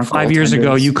 5 years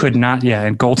ago, you could not,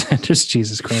 and goaltenders,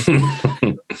 Jesus Christ.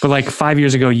 But like 5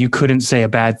 years ago, you couldn't say a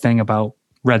bad thing about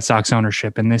Red Sox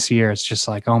ownership. And this year, it's just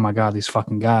like, oh my God, these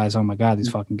fucking guys. Oh my God, these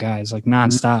fucking guys, like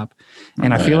nonstop.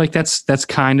 And I feel like that's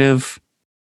kind of,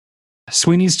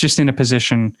 Sweeney's just in a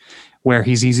position where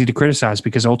he's easy to criticize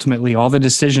because ultimately all the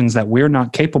decisions that we're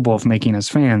not capable of making as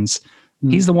fans,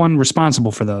 he's the one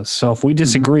responsible for those. So if we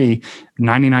disagree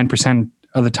 99%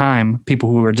 of the time, people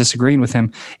who are disagreeing with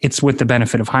him, it's with the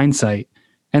benefit of hindsight.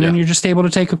 And then you're just able to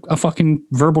take a fucking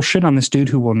verbal shit on this dude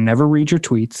who will never read your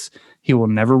tweets. He will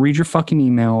never read your fucking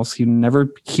emails. He'll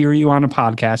never hear you on a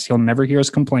podcast. He'll never hear us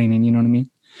complaining. You know what I mean?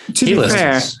 To be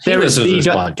fair, there is this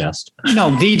podcast.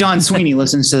 No, the Don Sweeney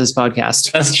listens to this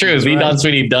podcast. That's true. The Don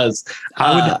Sweeney does.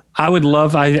 I would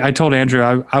love, I told Andrew,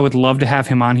 I would love to have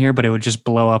him on here, but it would just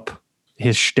blow up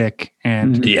his shtick.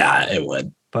 And yeah, it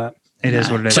would. But it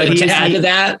is what it is. So to add to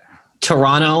that,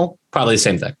 Toronto, probably the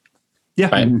same thing. Yeah.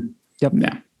 Right? Yep.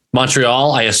 Yeah.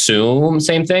 Montreal, I assume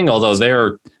same thing, although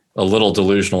they're a little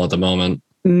delusional at the moment.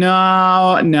 No.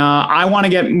 I want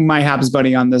to get my Habs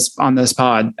buddy on this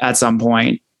pod at some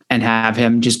point and have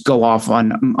him just go off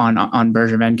on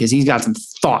Bergevin because he's got some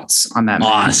thoughts on that.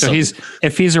 Awesome. So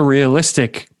if he's a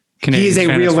realistic Canadian he's a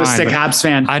fan, realistic Habs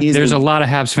fan. There's a lot of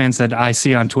Habs fans that I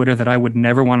see on Twitter that I would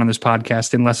never want on this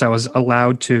podcast unless I was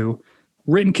allowed to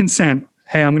written consent.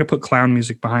 Hey, I'm going to put clown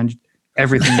music behind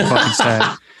everything you fucking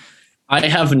said. I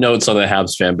have notes on the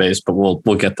Habs fan base, but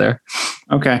we'll get there.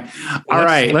 Okay. All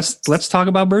right. Let's talk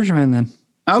about Bergevin then.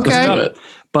 Okay.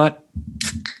 But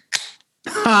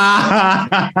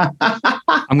I'm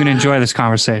going to enjoy this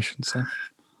conversation.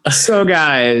 So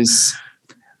guys,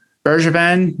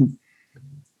 Bergevin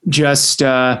just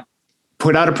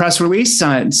put out a press release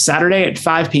on Saturday at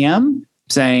 5 p.m.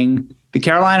 saying the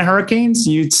Carolina Hurricanes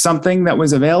used something that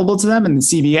was available to them in the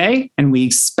CBA, and we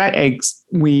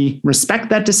respect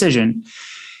that decision.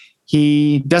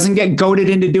 He doesn't get goaded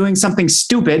into doing something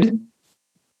stupid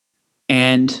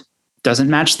and doesn't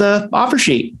match the offer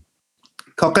sheet.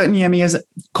 Kotkaniemi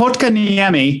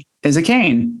is a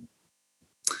Kane.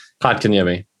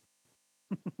 Kotkaniemi.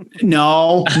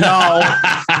 No.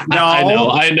 I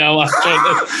know. I'm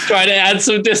trying to add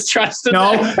some distrust.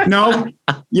 No.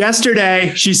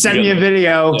 Yesterday, she sent me a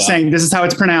video saying this is how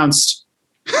it's pronounced.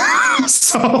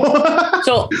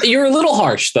 So you're a little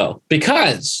harsh though,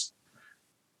 because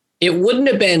it wouldn't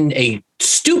have been a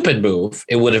stupid move.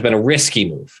 It would have been a risky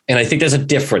move. And I think there's a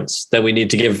difference that we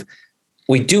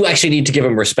do actually need to give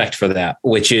him respect for that,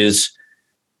 which is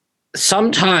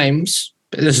sometimes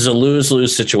this is a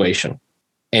lose-lose situation.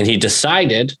 And he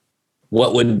decided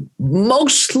what would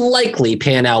most likely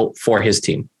pan out for his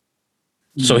team.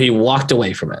 So he walked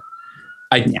away from it.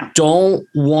 I don't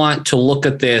want to look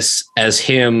at this as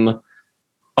him,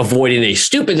 avoiding a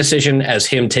stupid decision as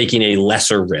him taking a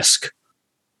lesser risk.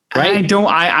 Right?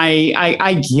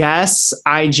 I guess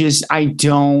I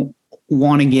don't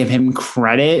want to give him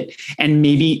credit, and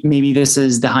maybe this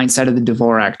is the hindsight of the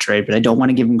Dvorak trade, but I don't want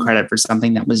to give him credit for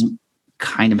something that was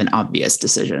kind of an obvious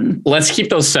decision. Let's keep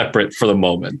those separate for the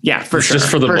moment. Yeah, for sure.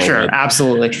 Just for the moment. Sure,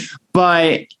 absolutely.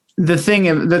 But the thing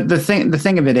of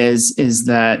it is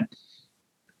that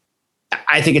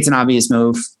I think it's an obvious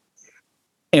move.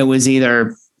 It was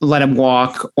either let him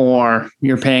walk or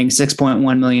you're paying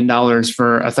 $6.1 million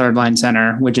for a third line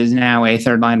center, which is now a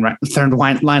third line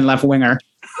left winger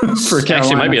for Carolina.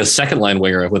 Actually, it might be a second line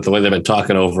winger with the way they've been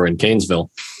talking over in Canesville.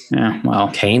 Yeah, well,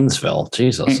 Canesville,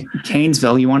 Jesus.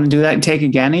 Canesville, you want to do that and take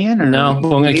again, Ian? Or no, I'm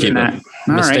going to keep it.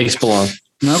 Mistakes belong.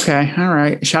 Okay. All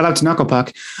right. Shout out to Knuckle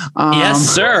Puck. Yes,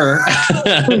 sir.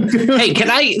 Hey,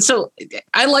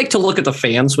 I like to look at the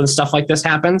fans when stuff like this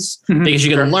happens because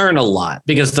you can learn a lot,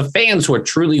 because the fans who are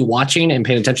truly watching and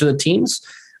paying attention to the teams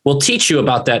will teach you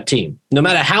about that team. No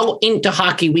matter how into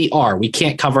hockey we are, we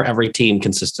can't cover every team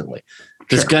consistently.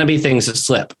 There's going to be things that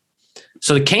slip.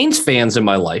 So the Canes fans in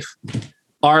my life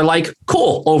are like,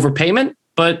 cool, overpayment,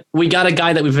 but we got a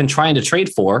guy that we've been trying to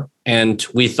trade for, and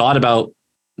we thought about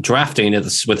drafting it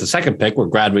with the second pick. We're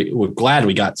glad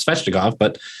we got Svechnikov,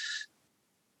 but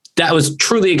that was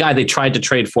truly a guy they tried to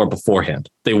trade for beforehand.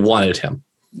 They wanted him.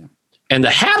 Yeah. And the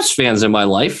Habs fans in my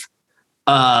life,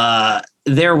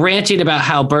 they're ranting about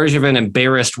how Bergevin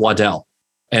embarrassed Waddell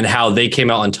and how they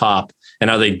came out on top and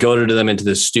how they goaded them into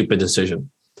this stupid decision.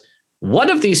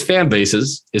 One of these fan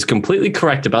bases is completely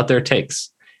correct about their takes,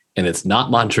 and it's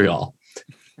not Montreal.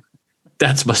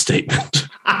 That's my statement.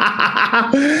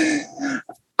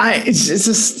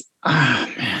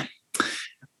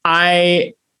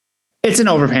 It's an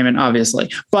overpayment,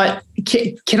 obviously, but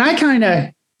can I kind of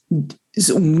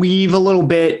weave a little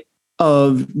bit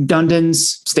of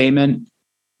Dundon's statement?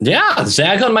 Yeah,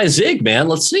 zag on my zig, man.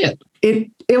 Let's see it.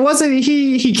 It wasn't.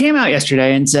 He came out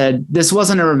yesterday and said this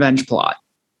wasn't a revenge plot.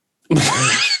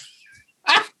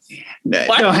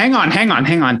 No, hang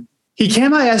on. He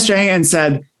came out yesterday and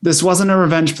said this wasn't a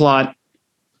revenge plot.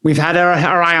 We've had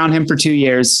our eye on him for 2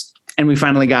 years, and we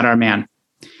finally got our man.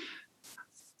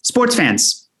 Sports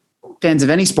fans of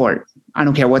any sport, I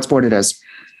don't care what sport it is.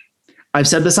 I've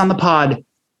said this on the pod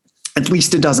at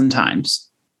least a dozen times.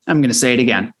 I'm going to say it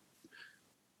again.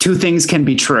 Two things can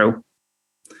be true.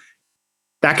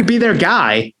 That could be their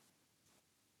guy,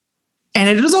 and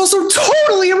it is also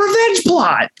totally a revenge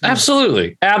plot.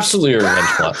 Absolutely a revenge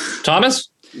plot. Thomas?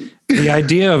 The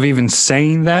idea of even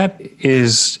saying that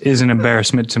is an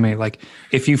embarrassment to me. Like,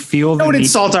 if you feel don't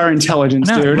insult our intelligence,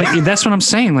 dude. Like, that's what I'm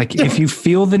saying. Like, if you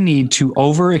feel the need to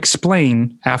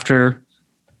over-explain after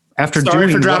Sorry doing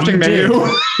for drafting menu,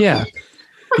 yeah,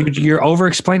 you're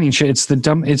over-explaining shit.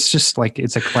 It's just like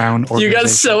it's a clown. You got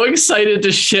so excited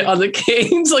to shit on the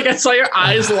Canes. Like, I saw your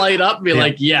eyes light up, and be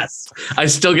like, "Yes, I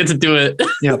still get to do it."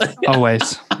 Yep,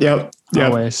 always. Yep,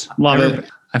 always. Love it.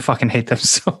 I fucking hate them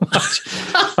so much.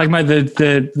 Like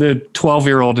the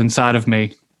 12-year-old inside of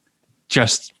me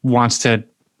just wants to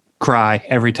cry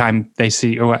every time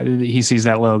he sees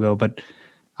that logo. But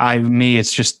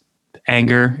it's just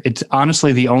anger. It's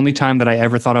honestly the only time that I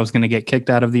ever thought I was going to get kicked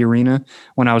out of the arena.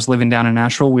 When I was living down in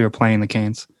Nashville, we were playing the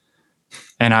Canes,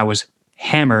 and I was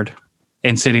hammered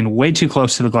and sitting way too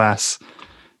close to the glass.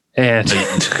 And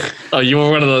you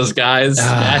were one of those guys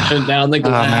smashing down the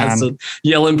glass and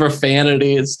yelling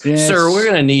profanities. Yes. Sir, we're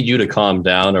gonna need you to calm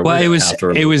down. Or well, it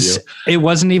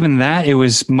wasn't even that. It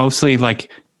was mostly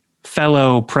like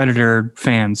fellow Predator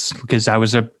fans, because I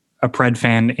was a Pred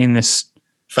fan in this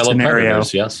fellow scenario.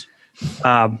 Predators, yes.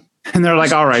 And they're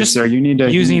like, "All right, sir, you need to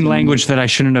using language that I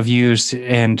shouldn't have used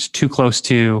and too close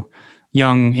to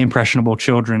young, impressionable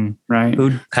children, right?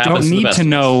 Who don't need to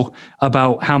know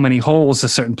about how many holes a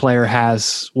certain player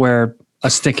has where a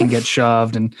stick can get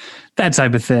shoved and that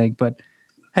type of thing. But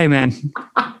hey, man,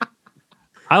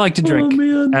 I like to drink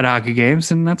at hockey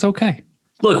games, and that's okay.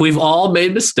 Look, we've all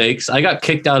made mistakes. I got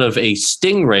kicked out of a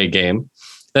Stingray game.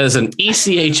 That is an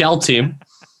ECHL team.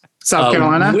 South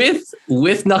Carolina?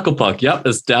 With Knuckle Puck. Yep,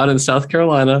 it's down in South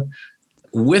Carolina.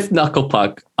 With Knuckle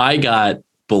Puck, I got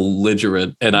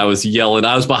belligerent, and I was yelling.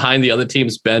 I was behind the other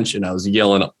team's bench, and I was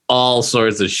yelling all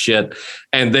sorts of shit.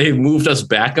 And they moved us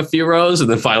back a few rows, and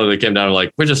then finally they came down and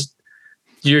like, "We're just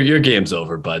your game's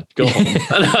over, bud. Go home."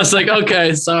 And I was like,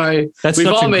 "Okay, sorry. We've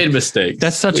all made mistakes."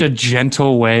 That's such a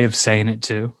gentle way of saying it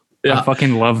too. Yeah. I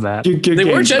fucking love that. They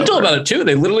were gentle about it too.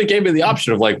 They literally gave me the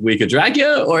option of like, we could drag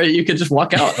you or you could just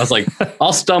walk out. I was like,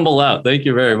 I'll stumble out. Thank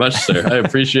you very much, sir. I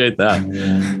appreciate that.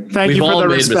 Thank you for the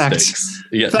respect.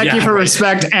 Thank you for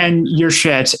respect and your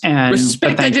shit. And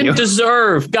respect I didn't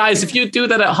deserve. Guys, if you do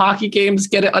that at hockey games,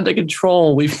 get it under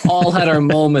control. We've all had our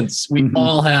moments. We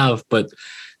all have, but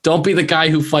don't be the guy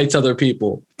who fights other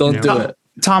people. Don't do it.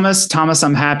 Thomas,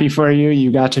 I'm happy for you.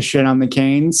 You got to shit on the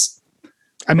Canes.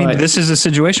 I mean, this is a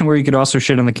situation where you could also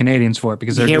shit on the Canadians for it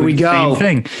because they're doing the same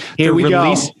thing.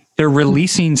 They're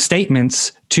releasing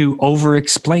statements to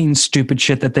over-explain stupid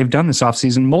shit that they've done this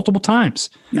offseason multiple times.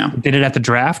 No. They did it at the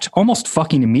draft almost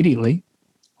fucking immediately.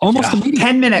 Immediately.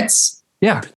 10 minutes.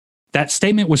 Yeah. That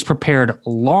statement was prepared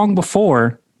long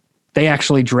before they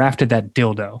actually drafted that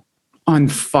dildo.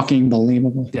 Unfucking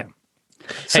believable. Yeah.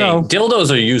 Hey,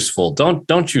 dildos are useful.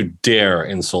 Don't you dare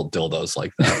insult dildos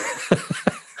like that.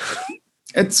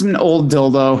 It's an old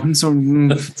dildo, so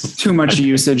too much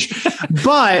usage.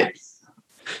 But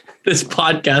this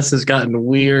podcast has gotten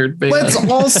weird. Man.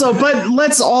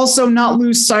 Let's also not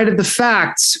lose sight of the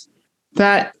fact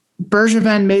that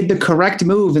Bergevin made the correct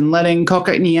move in letting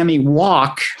Kotkaniemi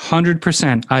walk.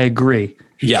 100%. I agree.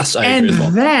 Yes, I agree.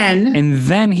 And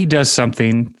then he does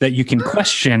something that you can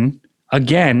question.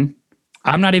 Again,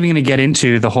 I'm not even going to get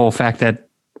into the whole fact that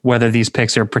whether these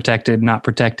picks are protected, not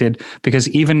protected, because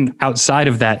even outside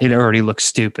of that, it already looks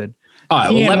stupid. All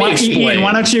right, well, let me explain. Ian,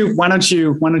 why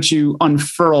don't you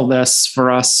unfurl this for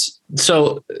us?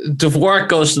 So Dvorak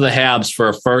goes to the Habs for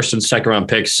a first and second round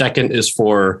pick. Second is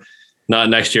for not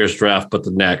next year's draft, but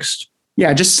the next.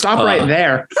 Yeah, just stop right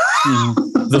there.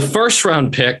 The first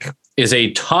round pick is a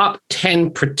top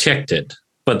 10 protected,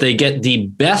 but they get the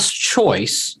best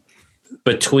choice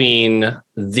between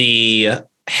the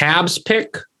Habs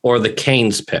pick or the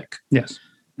Canes pick. Yes.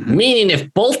 Meaning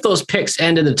if both those picks are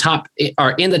in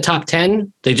the top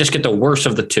 10, they just get the worst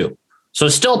of the two. So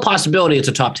it's still a possibility it's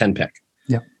a top 10 pick.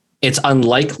 Yeah. It's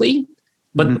unlikely,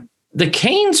 but the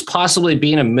Canes possibly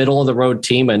being a middle of the road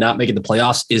team and not making the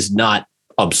playoffs is not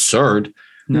absurd.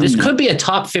 This could be a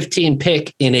top 15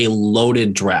 pick in a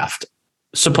loaded draft.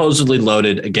 Supposedly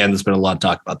loaded. Again, there's been a lot of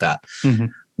talk about that.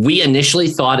 We initially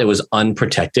thought it was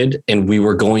unprotected and we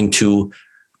were going to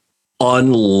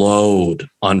unload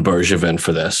on Bergevin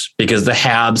for this because the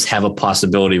Habs have a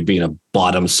possibility of being a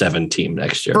bottom 7 team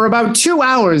next year. For about 2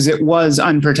 hours, it was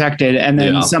unprotected. And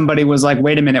then somebody was like,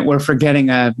 wait a minute, we're forgetting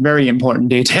a very important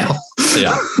detail.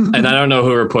 Yeah. And I don't know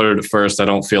who reported it first. I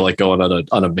don't feel like going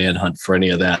on a manhunt for any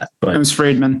of that. But it was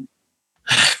Friedman.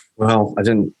 Well, I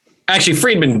didn't. Actually,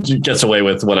 Friedman gets away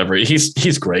with whatever.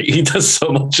 He's great. He does so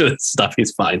much of this stuff.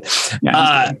 He's fine.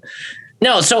 Yeah,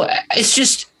 no, so it's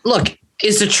just, look,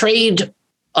 is the trade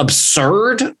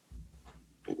absurd?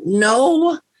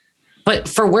 No. But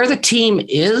for where the team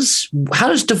is, how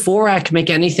does Dvorak make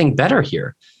anything better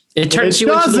here? It turns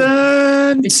you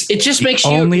into it just makes you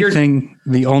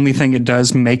the only thing it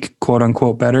does make quote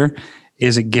unquote better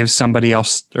is it gives somebody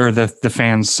else or the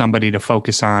fans somebody to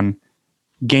focus on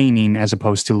gaining as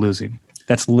opposed to losing.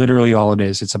 That's literally all it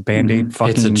is. It's a Band-Aid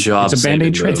it's a job. It's a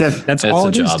Band-Aid trade. That's all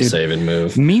it is, dude. It's a job saving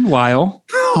move. Meanwhile,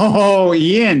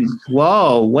 Ian.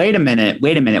 Whoa, wait a minute.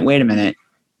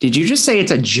 Did you just say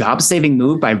it's a job-saving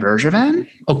move by Bergevin?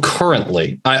 Oh,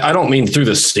 currently. I don't mean through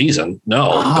the season. No.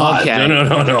 God. Okay.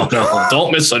 No.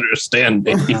 Don't misunderstand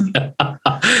me.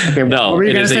 Okay, no. What were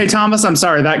you going to say, Thomas? I'm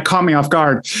sorry. That caught me off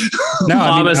guard. No,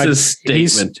 Thomas's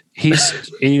statement.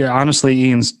 Honestly,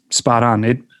 Ian's spot on.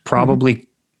 It probably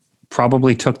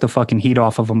took the fucking heat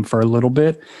off of him for a little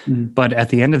bit. But at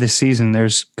the end of the season,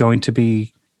 there's going to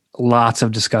be lots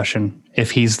of discussion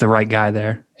if he's the right guy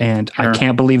there. And I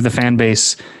can't believe the fan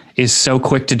base is so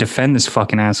quick to defend this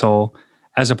fucking asshole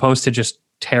as opposed to just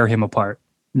tear him apart.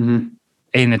 And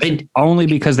it's only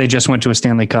because they just went to a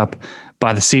Stanley Cup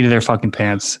by the seat of their fucking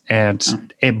pants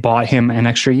and it bought him an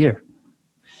extra year.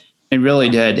 It really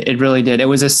did. It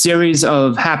was a series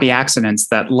of happy accidents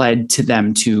that led to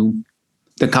them to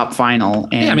the Cup final.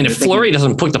 And if Fleury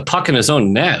doesn't put the puck in his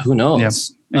own net, who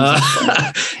knows? Yep.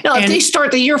 If they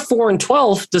start the year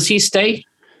 4-12, does he stay?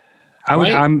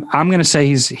 I'm going to say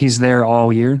he's there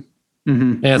all year.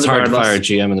 Yeah, it's hard to fire a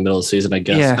GM in the middle of the season, I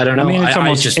guess. Yeah, I don't know.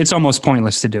 It's almost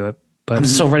pointless to do it. But I'm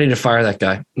so ready to fire that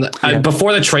guy.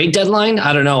 Before the trade deadline,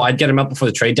 I don't know. I'd get him up before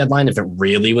the trade deadline if it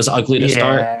really was ugly to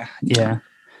start. Yeah.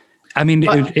 I mean,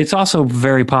 it's also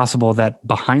very possible that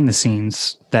behind the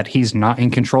scenes that he's not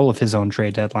in control of his own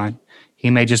trade deadline. He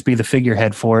may just be the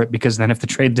figurehead for it because then if the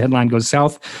trade deadline goes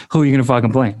south, who are you going to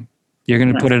fucking blame? You're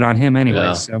going to put it on him anyway.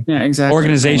 Yeah. So exactly.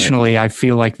 Organizationally, I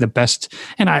feel like the best,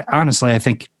 and I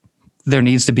think there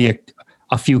needs to be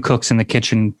a few cooks in the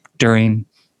kitchen during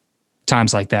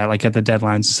times like that, like at the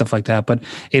deadlines and stuff like that. But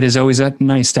it is always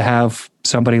nice to have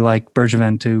somebody like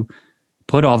Bergevin to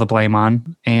put all the blame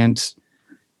on. And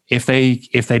if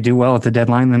they do well at the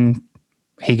deadline, then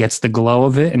he gets the glow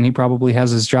of it and he probably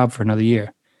has his job for another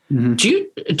year.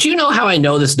 Mm-hmm. Do you know how I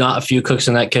know there's not a few cooks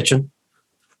in that kitchen?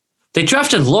 They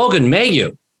drafted Logan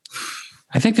Mailloux.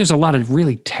 I think there's a lot of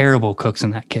really terrible cooks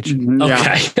in that kitchen.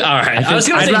 Okay. All right.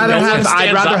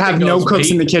 I'd rather have no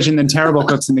cooks in the kitchen than terrible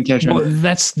cooks in the kitchen. Well,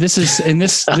 this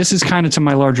is kind of to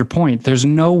my larger point. There's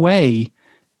no way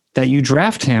that you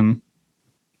draft him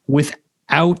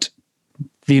without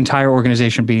the entire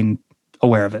organization being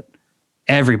aware of it.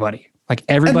 Everybody.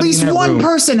 At least one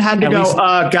person had to go,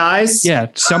 guys. Yeah.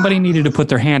 Somebody needed to put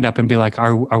their hand up and be like,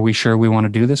 are we sure we want to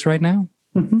do this right now?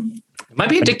 Mm-hmm. It might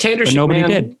be a dictatorship. But nobody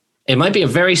did. It might be a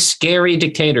very scary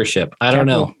dictatorship. I don't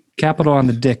know. Capital on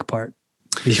the dick part.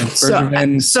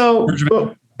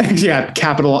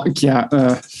 Capital.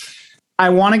 Yeah. I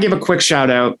want to give a quick shout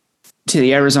out to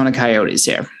the Arizona Coyotes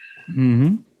here.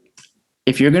 Mm-hmm.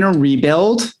 If you're going to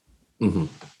rebuild,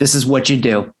 this is what you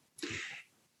do.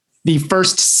 The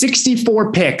first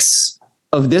 64 picks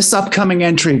of this upcoming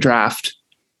entry draft,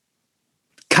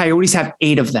 Coyotes have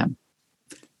 8 of them.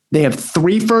 They have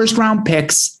 3 first-round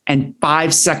picks and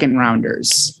 5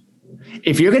 second-rounders.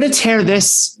 If you're going to tear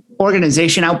this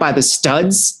organization out by the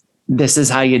studs, this is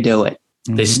how you do it.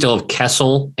 They still have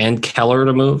Kessel and Keller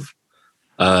to move.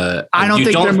 I don't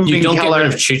think they're moving Keller. You don't get rid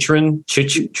of Chychrun.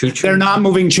 They're not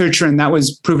moving Chychrun. That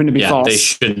was proven to be false. They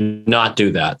should not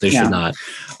do that. They should not.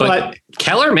 But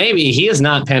Keller, maybe he has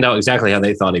not panned out exactly how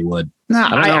they thought he would. No,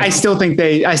 I still think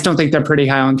they're pretty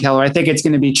high on Keller. I think it's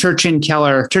going to be Church and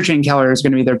Keller. Church and Keller is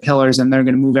going to be their pillars, and they're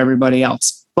going to move everybody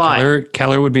else. But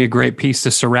Keller would be a great piece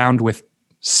to surround with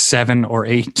 7 or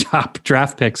 8 top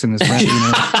draft picks in this draft.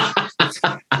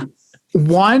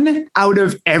 1 out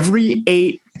of every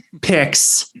 8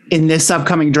 picks in this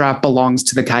upcoming draft belongs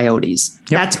to the Coyotes.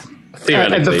 Yep. That's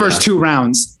the first 2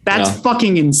 rounds. That's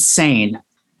fucking insane.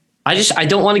 I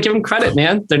don't want to give them credit,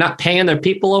 man. They're not paying their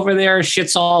people over there.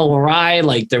 Shit's all awry.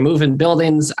 Like they're moving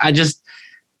buildings.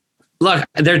 Look,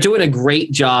 they're doing a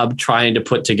great job trying to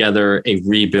put together a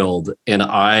rebuild, and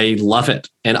I love it.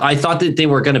 And I thought that they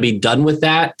were going to be done with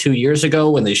that 2 years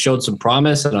ago when they showed some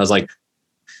promise. And I was like,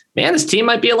 man, this team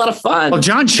might be a lot of fun. Well,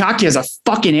 John Shockey is a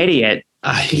fucking idiot.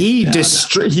 He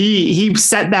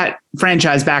set that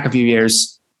franchise back a few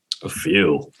years. A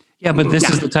few. Yeah, but this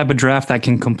is the type of draft that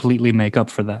can completely make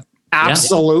up for that.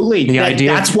 Absolutely. Yeah.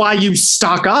 That's why you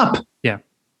stock up. Yeah.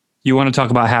 You want to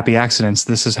talk about happy accidents.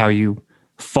 This is how you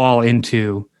fall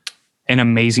into an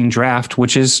amazing draft,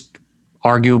 which is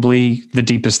arguably the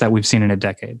deepest that we've seen in a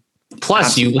decade.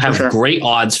 Plus, you have great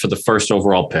odds for the first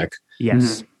overall pick.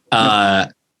 Yes.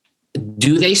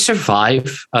 Do they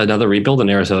survive another rebuild in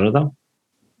Arizona, though?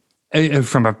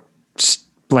 From a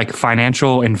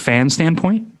financial and fan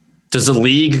standpoint? Does the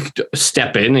league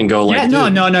step in and go like? No.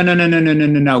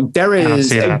 There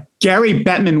is Gary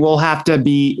Bettman will have to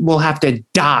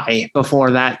die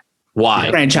before that. Why?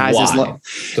 Franchise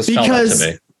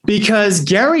is because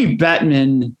Gary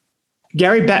Bettman's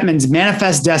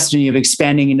manifest destiny of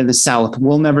expanding into the South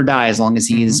will never die as long as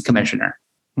he is commissioner.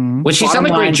 Mm-hmm. Which he's done a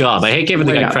great job. I hate giving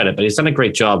the guy credit, but he's done a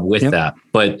great job with that.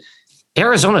 But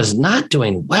Arizona is not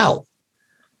doing well.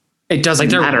 It doesn't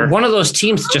matter. One of those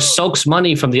teams that just soaks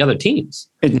money from the other teams.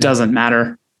 It doesn't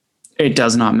matter. It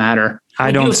does not matter.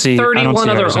 I don't see 31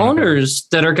 other owners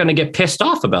that are going to get pissed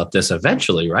off about this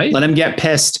eventually, right? Let them get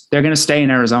pissed. They're going to stay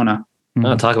in Arizona.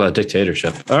 Mm-hmm. Talk about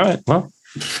dictatorship. All right. Well,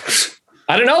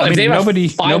 I don't know.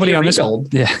 Nobody on this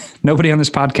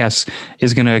podcast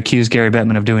is going to accuse Gary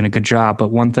Bettman of doing a good job. But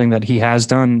one thing that he has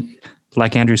done,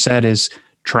 like Andrew said, is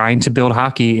trying to build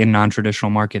hockey in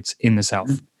non-traditional markets in the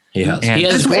South. He has.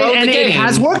 And it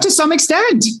has worked to some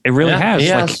extent. It really has.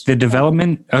 Like the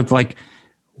development of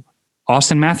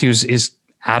Austin Matthews is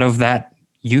out of that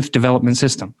youth development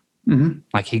system. Mm-hmm.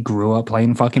 Like he grew up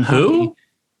playing fucking hockey.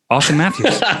 Austin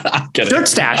Matthews. Dirt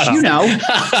stash, you know.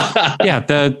 Yeah,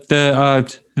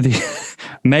 the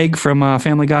Meg from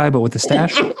Family Guy, but with the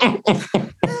stash.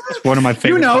 It's one of my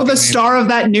favorite. You know, the star of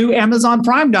that new Amazon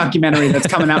Prime documentary that's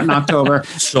coming out in October.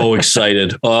 So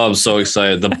excited. Oh, I'm so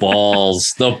excited. The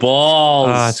balls.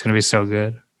 Oh, it's going to be so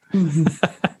good.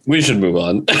 We should move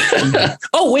on.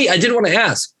 Oh, wait, I did want to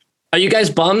ask. Are you guys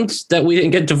bummed that we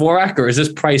didn't get Dvorak, or is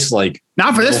this price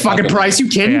not for this fucking price? You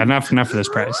kidding? Yeah, not for this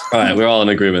price. All right, we're all in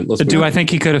agreement. Do I think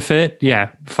he could have fit?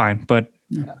 Yeah, fine. But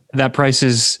that price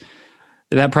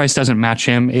doesn't match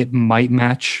him. It might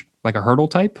match like a Hurdle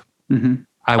type. Mm-hmm.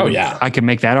 I could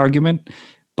make that argument,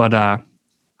 but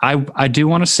I do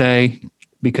want to say,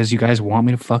 because you guys want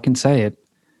me to fucking say it,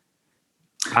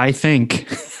 I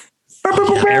think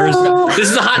Arizona.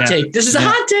 This is a hot take. This is a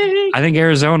hot take. I think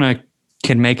Arizona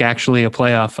can make actually a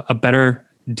better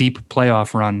deep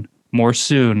playoff run more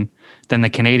soon than the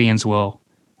Canadians will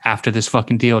after this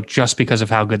fucking deal, just because of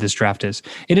how good this draft is.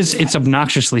 It's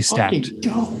obnoxiously stacked. You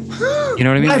know what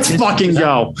I mean? Let's fucking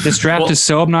go. This draft is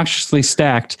so obnoxiously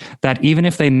stacked that even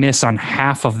if they miss on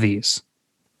half of these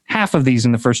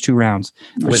in the first 2 rounds,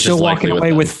 they're still walking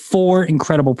away with 4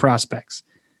 incredible prospects.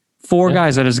 4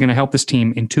 guys that is going to help this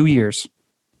team in 2 years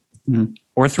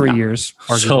or 3 years.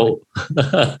 Arguably.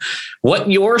 So what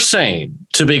you're saying,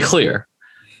 to be clear,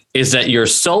 is that you're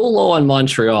so low on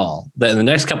Montreal that in the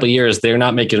next couple of years, they're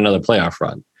not making another playoff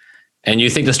run. And you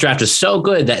think this draft is so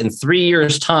good that in 3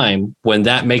 years' time, when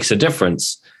that makes a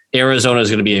difference, Arizona is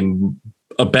going to be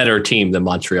a better team than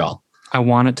Montreal. I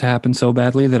want it to happen so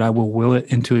badly that I will will it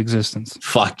into existence.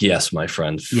 Fuck yes, my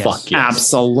friend. Yes. Fuck yes.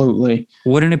 Absolutely.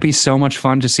 Wouldn't it be so much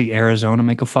fun to see Arizona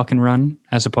make a fucking run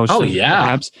as opposed to the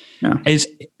Habs? Yeah. Is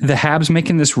the Habs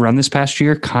making this run this past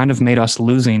year kind of made us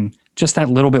losing just that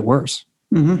little bit worse?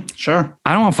 Mm-hmm. Sure.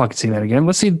 I don't want to fucking see that again.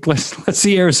 Let's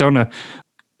see Arizona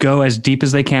go as deep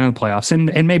as they can in the playoffs.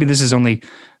 And maybe this is only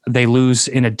they lose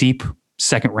in a deep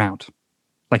second round,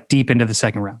 like deep into the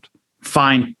second round.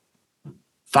 Fine.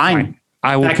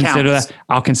 I will consider that.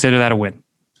 I'll consider that a win.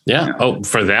 Yeah. Oh,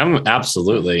 for them,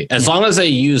 absolutely. As long as they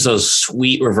use those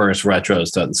sweet reverse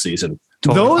retros throughout the season.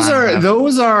 Totally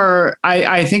those are.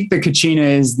 I think the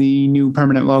Kachina is the new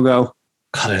permanent logo.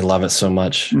 God, I love it so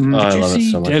much. Mm-hmm. Oh, I love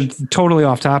it so much. Totally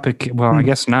off topic. Well, I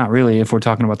guess not really if we're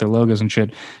talking about their logos and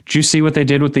shit. Did you see what they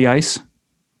did with the ice?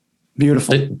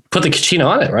 Beautiful. They put the Kachina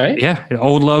on it, right? Yeah, an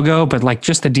old logo, but like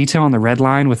just the detail on the red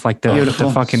line with like the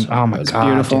fucking. Oh my god,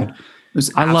 beautiful. Dude.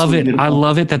 I love it. Beautiful. I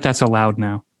love it that that's allowed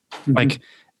now. Mm-hmm. Like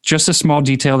just a small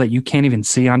detail that you can't even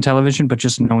see on television, but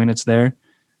just knowing it's there.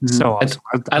 So awesome.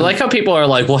 I like how people are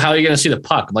like, well, how are you going to see the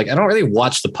puck? I'm like, I don't really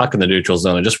watch the puck in the neutral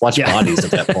zone. I just watch bodies at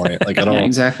that point. Like, I don't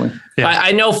exactly. Yeah.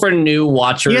 I know for new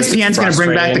watchers, ESPN's going to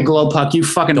bring back the glow puck. You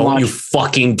fucking don't watch. You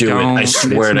fucking do it. I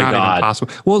swear to God.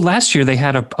 Possible. Well, last year they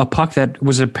had a puck that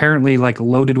was apparently like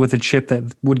loaded with a chip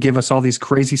that would give us all these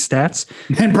crazy stats.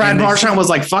 And Brad Marchand was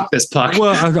like, fuck this puck.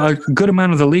 Well, a good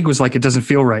amount of the league was like, it doesn't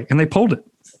feel right. And they pulled it.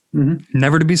 Mm-hmm.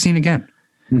 Never to be seen again.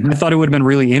 Mm-hmm. I thought it would have been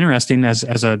really interesting as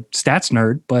a stats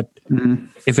nerd, but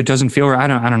if it doesn't feel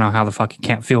right, I don't know how the fuck it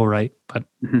can't feel right, but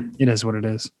it is what it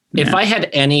is. If I had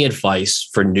any advice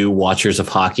for new watchers of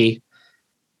hockey,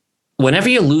 whenever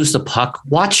you lose the puck,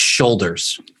 watch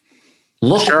shoulders.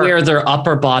 Look where their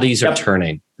upper bodies are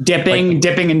turning. Dipping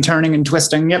and turning and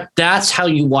twisting. Yep. That's how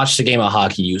you watch the game of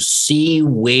hockey. You see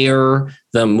where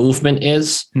the movement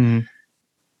is. Mm.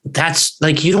 That's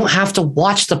like, you don't have to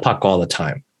watch the puck all the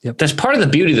time. Yep. That's part of the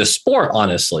beauty of the sport,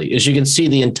 honestly, is you can see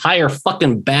the entire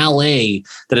fucking ballet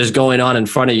that is going on in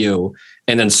front of you,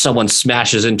 and then someone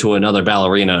smashes into another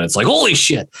ballerina, and it's like, holy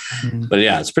shit. Mm-hmm. But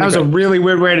yeah, it's pretty That was a really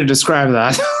weird way to describe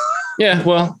that. Yeah,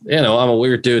 well, I'm a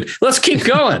weird dude. Let's keep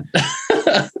going.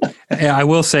 Yeah, I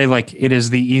will say, like, it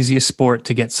is the easiest sport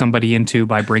to get somebody into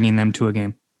by bringing them to a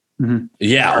game. Mm-hmm.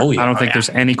 Yeah. Oh, yeah. I don't think there's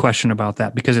any question about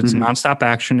that because it's nonstop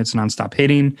action. It's nonstop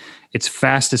hitting. It's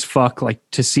fast as fuck. Like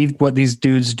to see what these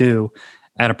dudes do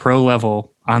at a pro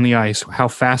level on the ice, how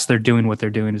fast they're doing what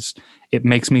they're doing it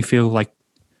makes me feel like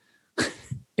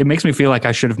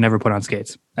I should have never put on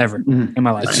skates ever in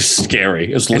my life. It's just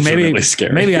scary. It's literally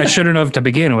scary. Maybe I shouldn't have to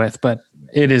begin with, but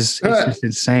it's just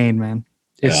insane, man.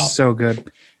 It's so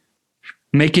good.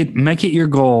 Make it your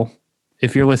goal.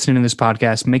 If you're listening to this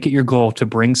podcast, make it your goal to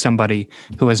bring somebody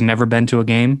who has never been to a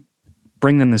game.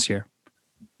 Bring them this year.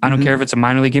 I don't care if it's a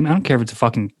minor league game. I don't care if it's a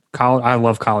fucking college. I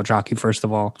love college hockey. First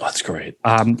of all, that's great.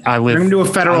 Bring them to a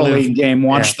federal league game.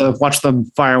 Watch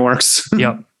the fireworks.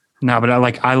 Yep. No, but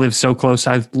I live so close.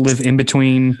 I live in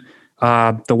between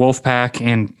the Wolfpack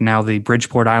and now the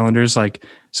Bridgeport Islanders.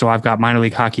 So I've got minor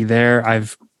league hockey there.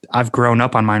 I've grown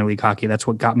up on minor league hockey. That's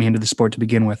what got me into the sport to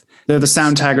begin with. They're the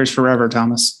Sound Tigers forever,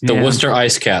 Thomas. The Worcester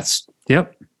Ice Cats.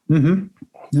 Yep. Mm-hmm.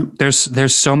 Yep.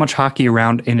 There's so much hockey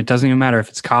around, and it doesn't even matter if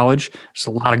it's college. There's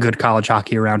a lot of good college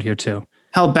hockey around here too.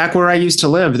 Hell, back where I used to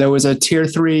live, there was a Tier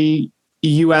 3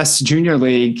 U.S. Junior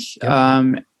League,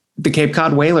 the Cape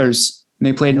Cod Whalers. And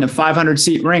they played in a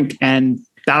 500-seat rink, and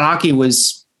that hockey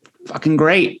was fucking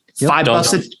great. Yep.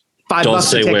 Don't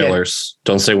say Whalers.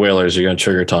 Don't say Whalers. You're going to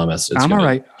trigger Thomas. I'm all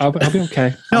right. I'll be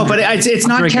okay. No, but it's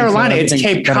not Carolina. It's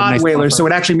Cape Cod Whalers, so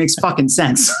it actually makes fucking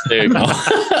sense. There you go.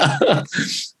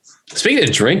 Speaking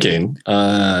of drinking,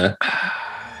 Don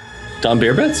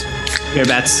Beer Bets? Beer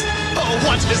Bets. Oh,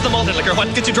 what is the malted liquor?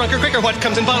 What gets you drunker quicker? What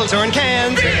comes in bottles or in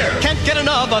cans? Beer! Can't get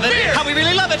enough of it. Beer! How we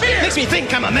really love it. Beer! Makes me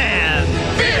think I'm a man.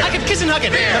 Beer! I could kiss and hug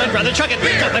it, beer! But I'd rather chug it.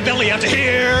 Beer! Got my belly out to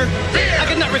here. Beer! I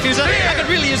could not refuse it. Beer! I could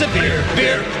really use a beer.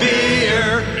 Beer!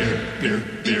 Beer!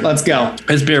 Let's go.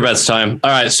 It's beer bets time.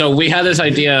 All right, so we had this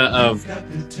idea of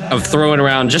throwing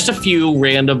around just a few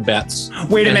random bets.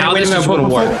 Wait a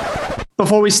minute.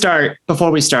 Before we start,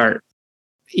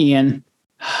 Ian,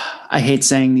 I hate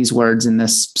saying these words in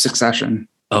this succession.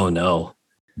 Oh no.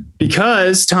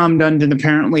 Because Tom Dundon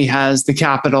apparently has the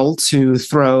capital to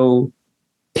throw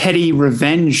petty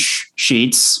revenge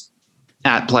sheets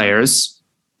at players.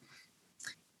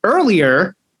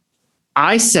 Earlier,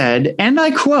 I said, and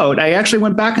I quote, I actually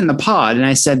went back in the pod and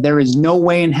I said, there is no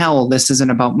way in hell this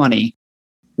isn't about money.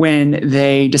 When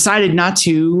they decided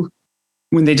to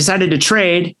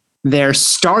trade their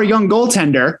star young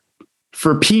goaltender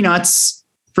for peanuts,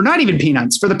 for not even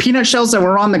peanuts, for the peanut shells that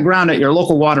were on the ground at your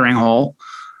local watering hole.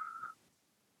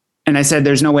 And I said,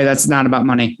 there's no way that's not about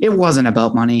money. It wasn't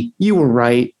about money. You were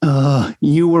right.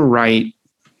 You were right.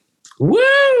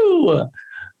 Woo!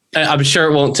 I'm sure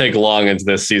it won't take long into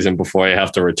this season before I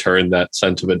have to return that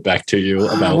sentiment back to you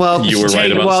about you were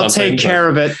right about something. Take care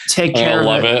of it. Take care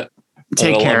of it.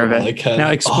 Take care of it.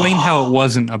 Now explain how it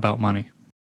wasn't about money.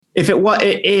 If it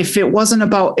wasn't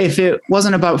about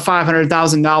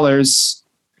 $500,000,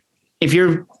 if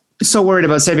you're so worried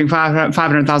about saving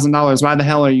 $500,000, why the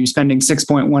hell are you spending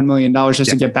 $6.1 million just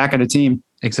to get back at a team?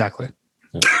 Exactly.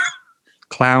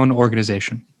 Clown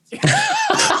organization.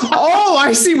 Oh,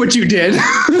 I see what you did.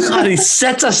 God, he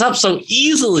sets us up so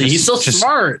easily. He's so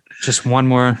smart. Just one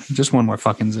more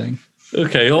fucking zing.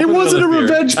 Okay. It wasn't a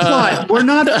revenge plot. We're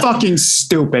not fucking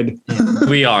stupid.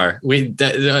 We are.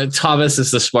 Thomas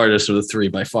is the smartest of the three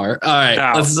by far. All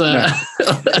right. No.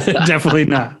 Definitely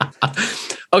not.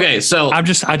 Okay, so I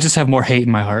just have more hate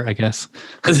in my heart, I guess.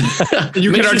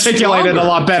 You can articulate it a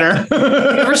lot better. Have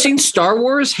you ever seen Star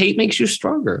Wars? Hate makes you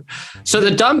stronger. So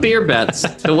the dumb beer bets,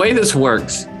 the way this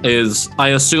works is I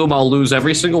assume I'll lose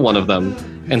every single one of them.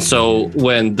 And so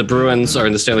when the Bruins are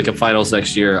in the Stanley Cup Finals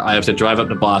next year, I have to drive up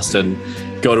to Boston,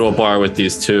 go to a bar with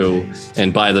these two,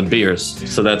 and buy them beers.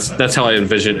 So that's how I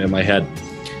envision it in my head.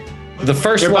 The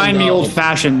first You're one, buying me old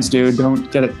fashions, dude.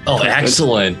 Don't get it. Oh,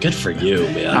 excellent. Good for you,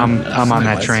 man. I'm on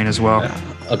that train as well. Yeah.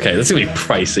 Okay, this is going to be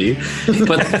pricey.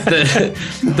 But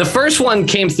the first one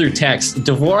came through text.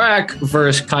 Dvorak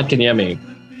versus Kotkaniemi.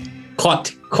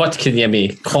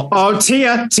 Kotkaniemi. Oh,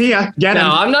 Tia, get him. No,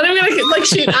 I'm not even going to like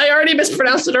shit. I already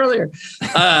mispronounced it earlier.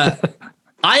 I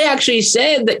actually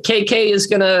said that KK is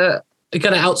gonna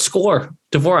outscore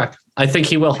Dvorak. I think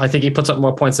he will. I think he puts up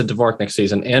more points than Dvorak next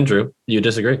season. Andrew, you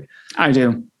disagree? I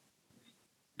do.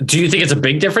 Do you think it's a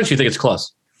big difference? Do you think it's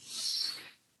close?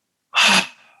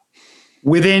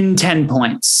 Within 10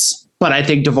 points. But I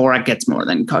think Dvorak gets more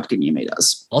than Kotkaniemi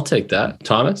does. I'll take that.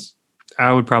 Thomas?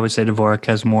 I would probably say Dvorak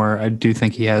has more. I do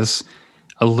think he has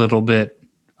a little bit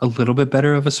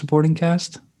better of a supporting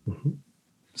cast. Mm-hmm.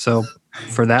 So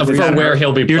for that reason, where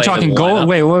he'll be, you're talking goal.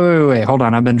 Wait. Hold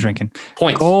on. I've been drinking.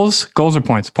 Points. Goals or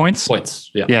points?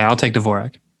 Points. Yeah. Yeah. I'll take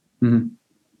Dvorak.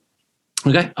 Mm-hmm.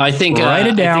 Okay. I think write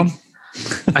it down.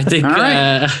 I think.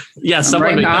 Right. Yeah.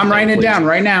 I'm writing it down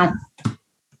right now.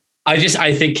 I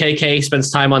think KK spends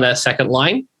time on that second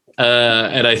line.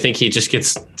 And I think he just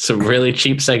gets some really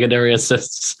cheap secondary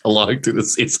assists along through the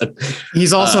season.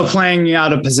 He's also playing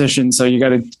out of position, so you got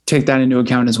to take that into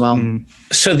account as well.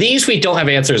 So these we don't have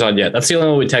answers on yet. That's the only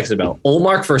one we texted about.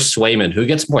 Ullmark versus Swayman. Who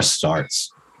gets more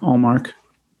starts? Ullmark.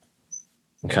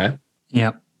 Okay.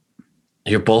 Yep.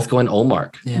 You're both going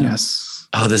Ullmark. Yeah. Yes.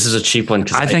 Oh, this is a cheap one.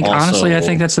 I think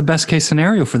that's the best case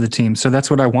scenario for the team. So that's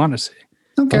what I want to see.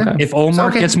 Okay. If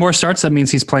Ullmark gets more starts, that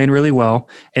means he's playing really well.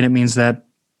 And it means that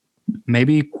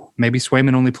maybe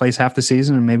Swayman only plays half the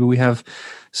season, and maybe we have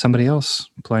somebody else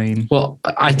playing. Well,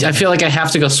 I feel like I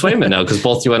have to go Swayman now because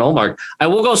both you and Ullmark. I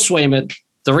will go Swayman.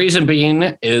 The reason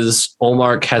being is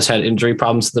Ullmark has had injury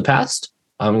problems in the past.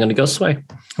 I'm going to go Sway.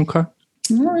 Okay.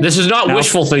 This is not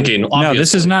wishful thinking. Obviously. No,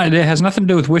 this is not. It has nothing to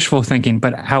do with wishful thinking.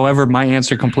 But however, my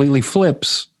answer completely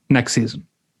flips next season.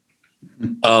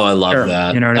 Oh, I love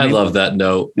that. You know what I mean? love that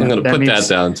note. I'm going to put that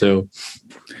down too.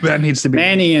 That needs to be.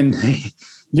 Manny, and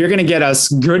you're going to get us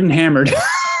good and hammered.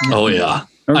 Oh, yeah.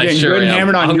 We're getting good and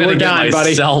hammered on your dime,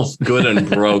 buddy. Myself good and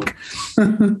broke.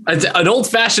 An old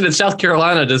fashioned in South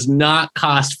Carolina does not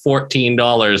cost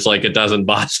 $14 like it does in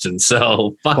Boston.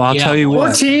 So I'll tell you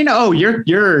what. 14? Oh, you're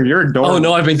adorable. Oh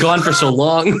no, I've been gone for so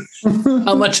long.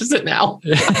 How much is it now?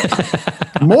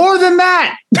 More than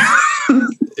that.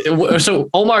 So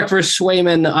Ullmark versus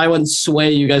Swayman. I went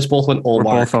Sway. You guys both went Ullmark.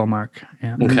 We're both Ullmark.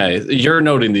 Yeah. Okay. You're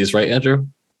noting these, right, Andrew?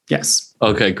 Yes.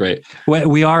 Okay, great.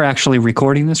 We are actually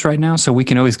recording this right now, so we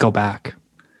can always go back.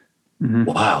 Mm-hmm.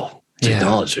 Wow.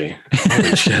 Technology.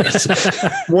 Holy shit.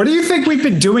 What do you think we've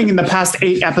been doing in the past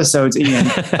 8 episodes, Ian?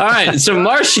 All right. So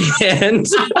Martian.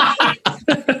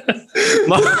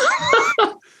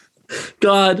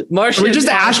 Martian. We're just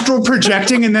astral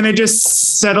projecting and then it just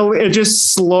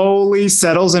slowly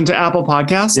settles into Apple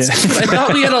Podcasts. Yeah. I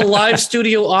thought we had a live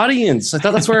studio audience. I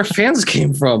thought that's where our fans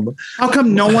came from. How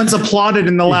come no one's applauded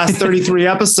in the last 33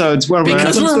 episodes?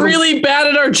 Because we're really bad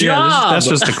at our job. Yeah, that's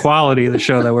just the quality of the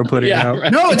show that we're putting out.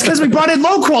 Right. No, it's because we brought in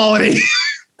low quality.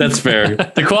 That's fair.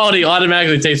 The quality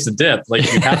automatically takes a dip, like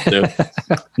you have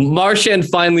to. Marchand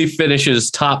finally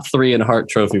finishes top 3 in Hart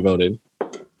Trophy voting.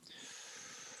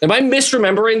 Am I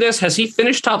misremembering this? Has he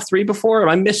finished top 3 before? Am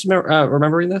I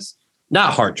remembering this?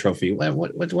 Not Hart Trophy.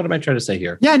 What am I trying to say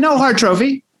here? Yeah, no Hart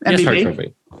Trophy. MVP. Yes, Hart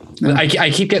Trophy. Yeah. I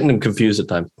keep getting them confused at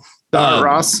times. Art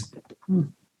Ross.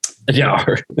 Yeah,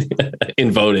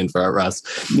 in voting for Art Ross.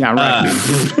 Yeah,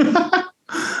 right.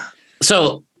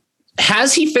 So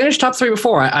has he finished top 3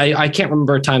 before? I can't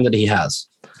remember a time that he has.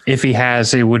 If he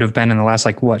has, it would have been in the last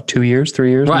 2 years, 3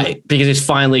 years? Right, because he's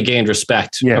finally gained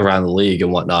respect around the league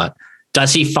and whatnot.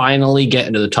 Does he finally get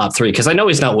into the top 3? Because I know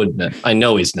he's not winning it. I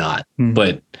know he's not.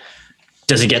 But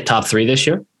does he get top 3 this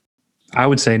year? I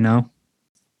would say no.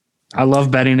 I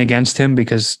love betting against him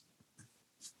because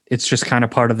it's just kind of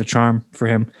part of the charm for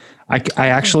him. I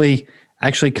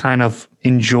actually kind of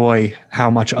enjoy how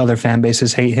much other fan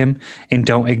bases hate him and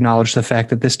don't acknowledge the fact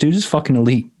that this dude is fucking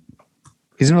elite.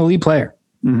 He's an elite player.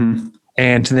 Mm-hmm.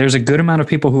 And there's a good amount of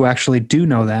people who actually do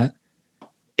know that.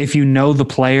 If you know the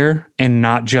player and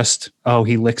not just,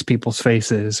 he licks people's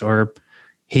faces or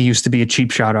he used to be a cheap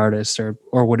shot artist or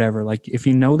whatever. Like if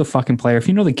you know the fucking player, if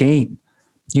you know the game,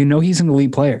 you know he's an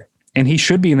elite player and he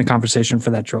should be in the conversation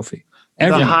for that trophy.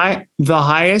 The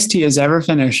highest he has ever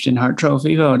finished in Hart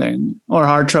Trophy voting or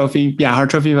Hart Trophy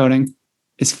voting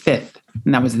is 5th.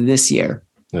 And that was this year.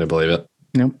 I believe it.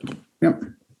 Yep.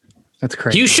 That's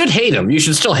crazy. You should hate him. You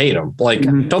should still hate him.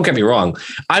 Don't get me wrong.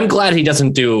 I'm glad he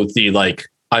doesn't do the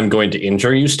I'm going to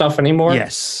injure you stuff anymore.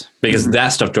 Yes. Because that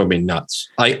stuff drove me nuts.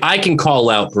 I can call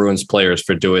out Bruins players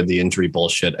for doing the injury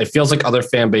bullshit. It feels like other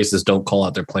fan bases don't call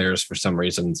out their players for some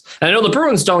reasons. And I know the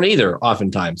Bruins don't either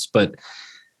oftentimes, but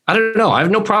I don't know. I have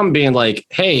no problem being like,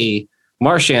 hey,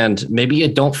 Marchand, maybe you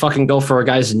don't fucking go for a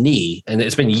guy's knee. And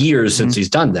it's been years since he's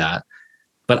done that.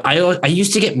 But I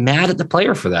used to get mad at the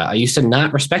player for that. I used to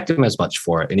not respect him as much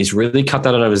for it. And he's really cut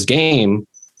that out of his game.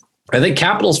 I think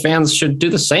Capitals fans should do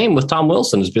the same with Tom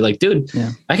Wilson. Just be like, dude,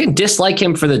 I can dislike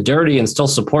him for the dirty and still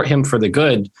support him for the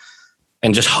good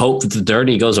and just hope that the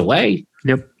dirty goes away.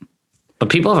 Yep. But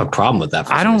people have a problem with that.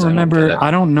 I don't remember.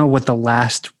 I don't know what the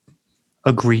last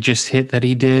egregious hit that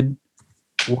he did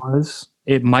was.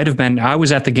 It might have been, I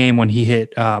was at the game when he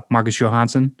hit Marcus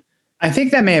Johansson. I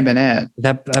think that may have been it.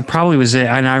 That probably was it.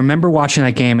 And I remember watching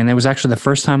that game, and it was actually the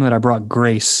first time that I brought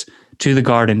Grace to the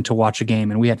Garden to watch a game,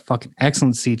 and we had fucking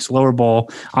excellent seats, lower bowl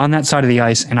on that side of the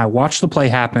ice. And I watched the play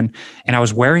happen, and I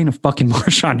was wearing a fucking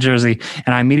Marchand jersey,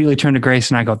 and I immediately turned to Grace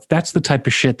and I go, that's the type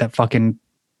of shit that fucking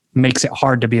makes it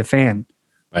hard to be a fan.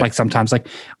 Right. Like sometimes,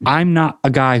 I'm not a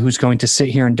guy who's going to sit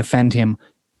here and defend him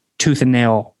tooth and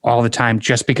nail all the time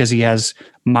just because he has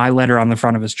my letter on the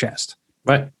front of his chest.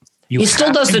 Right. He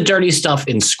still does the dirty stuff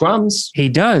in scrums. He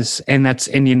does. And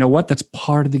you know what? That's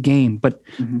part of the game. But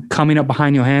coming up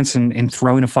behind Johansson and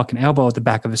throwing a fucking elbow at the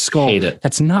back of his skull,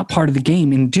 that's not part of the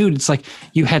game. And dude, it's like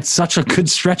you had such a good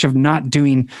stretch of not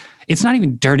doing, it's not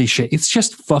even dirty shit. It's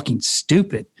just fucking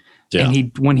stupid. Yeah.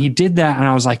 And when he did that, and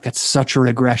I was like, that's such a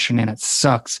regression and it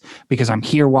sucks because I'm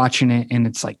here watching it. And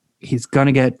it's like, he's going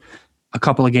to get a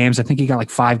couple of games. I think he got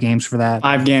 5 games for that.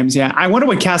 5 games. Yeah. I wonder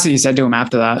what Cassidy said to him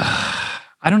after that.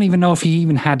 I don't even know if he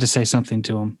even had to say something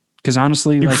to him because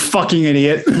honestly, you fucking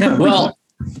idiot. Yeah, well,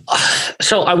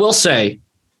 so I will say,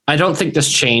 I don't think this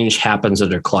change happens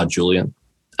under Claude Julien.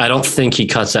 I don't think he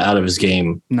cuts it out of his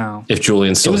game. No, if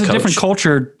Julien's still coach. It was a different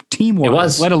culture,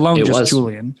 team-wise, let alone just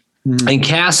Julien. And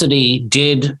Cassidy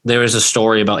there was a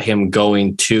story about him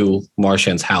going to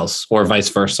Marchand's house or vice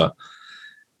versa.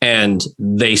 And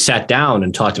they sat down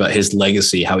and talked about his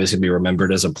legacy, how he's going to be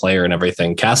remembered as a player and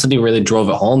everything. Cassidy really drove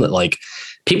it home that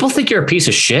people think you're a piece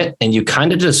of shit and you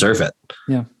kind of deserve it.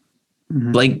 Yeah.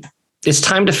 Mm-hmm. It's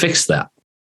time to fix that.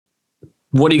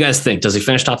 What do you guys think? Does he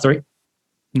finish top 3?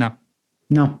 No.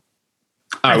 All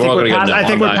right, I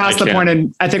think we're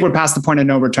past the point of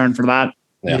no return for that.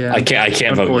 Yeah. I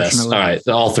can't vote yes. All right.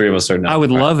 All 3 of us are no. I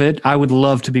would love it. I would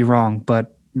love to be wrong,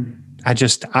 but I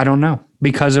don't know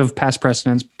because of past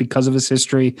precedents, because of his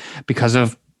history, because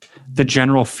of the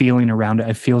general feeling around it.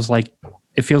 It feels like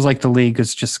it feels like the league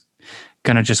is just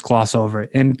going to just gloss over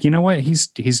it. And you know what? He's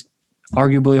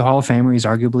arguably a Hall of Famer. He's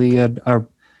arguably a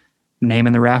name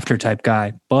in the rafter type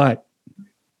guy, but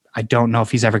I don't know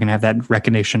if he's ever going to have that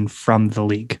recognition from the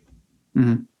league.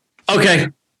 Mm-hmm. Okay.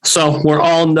 So we're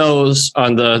all no's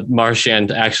on the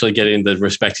Marchand actually getting the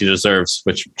respect he deserves,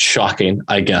 which shocking,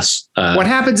 I guess. What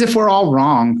happens if we're all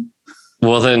wrong?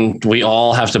 Well, then we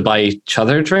all have to buy each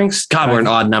other drinks. God, we're an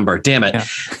odd number. Damn it.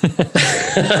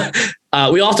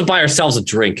 Yeah. We all have to buy ourselves a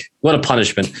drink. What a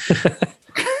punishment.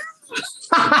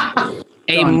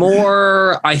 A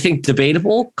more, I think,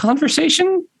 debatable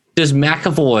conversation. Does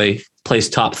McAvoy place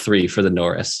top 3 for the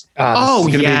Norris?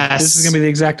 Yes. This is going to be the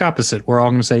exact opposite. We're all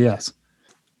going to say yes.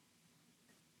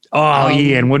 Oh,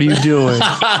 Ian, what are you doing?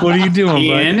 What are you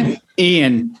doing,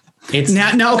 Ian? It's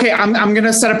now. Okay, I'm going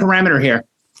to set a parameter here.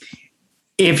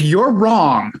 If you're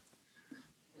wrong,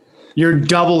 you're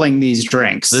doubling these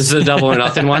drinks. This is a double or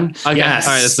nothing one? Okay. Yes.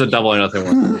 All right, this is a double or nothing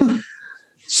one.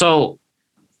 So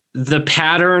the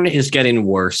pattern is getting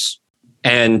worse,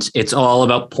 and it's all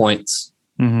about points.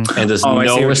 Mm-hmm. And there's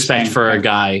no respect for a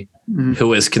guy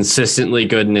who is consistently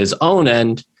good in his own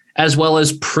end, as well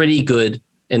as pretty good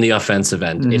in the offensive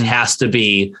end. Mm-hmm. It has to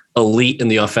be elite in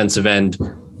the offensive end.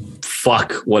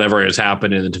 Fuck whatever has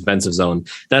happened in the defensive zone.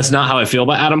 That's not how I feel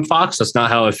about Adam Fox. That's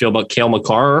not how I feel about Cale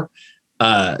Makar.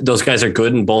 Those guys are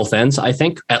good in both ends, I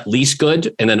think. At least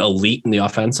good, and then elite in the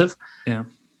offensive. Yeah.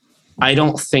 I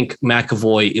don't think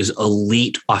McAvoy is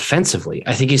elite offensively.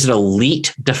 I think he's an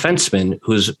elite defenseman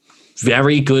who's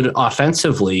very good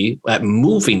offensively at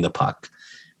moving the puck.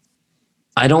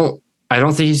 I don't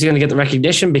think he's going to get the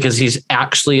recognition because he's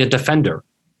actually a defender.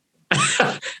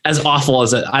 As awful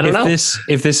as it, I don't know.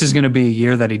 If this is going to be a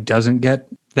year that he doesn't get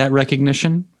that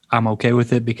recognition, I'm okay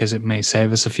with it because it may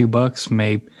save us a few bucks.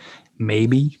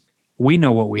 Maybe we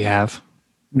know what we have.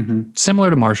 Mm-hmm. Similar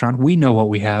to Marchand, we know what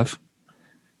we have.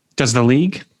 Does the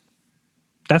league?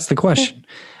 That's the question.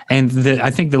 And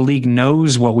I think the league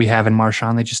knows what we have in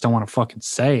Marchand. They just don't want to fucking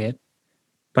say it.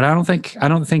 But I don't think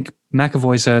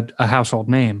McAvoy's a household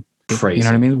name. Crazy. You know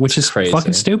what I mean? Which is crazy.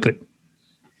 Fucking stupid.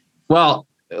 Well,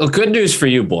 good news for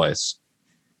you boys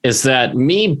is that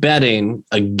me betting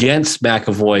against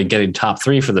McAvoy getting top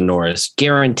 3 for the Norris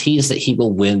guarantees that he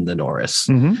will win the Norris.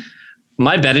 Mm-hmm.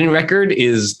 My betting record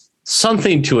is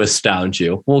something to astound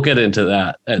you. We'll get into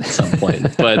that at some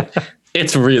point, but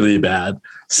it's really bad.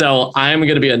 So I'm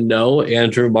going to be a no.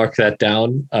 Andrew, mark that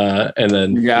down. And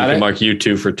then you can mark you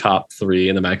 2 for top 3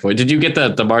 in the McAvoy. Did you get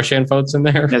the Marchand votes in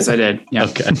there? Yes, I did. Yeah.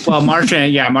 Okay. Well,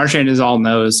 Marchand is all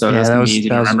no's, so that's easy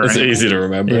to remember. It's easy to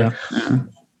remember. Yeah.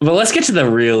 But let's get to the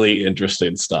really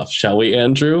interesting stuff, shall we,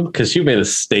 Andrew? Because you made a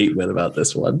statement about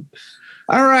this one.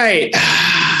 All right.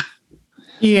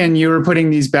 Ian, you were putting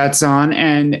these bets on,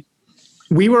 and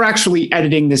we were actually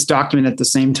editing this document at the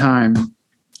same time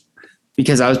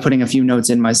because I was putting a few notes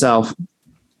in myself.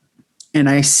 And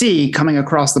I see coming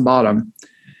across the bottom,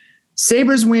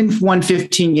 Sabres won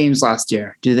 15 games last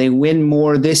year. Do they win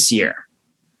more this year?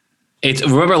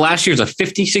 Remember, last year's a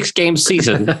 56-game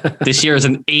season. This year is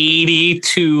an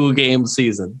 82-game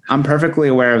season. I'm perfectly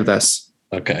aware of this.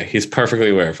 Okay, he's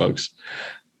perfectly aware, folks.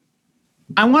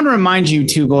 I want to remind you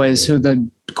two boys who the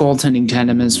goaltending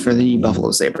tandem is for the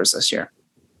Buffalo Sabres this year.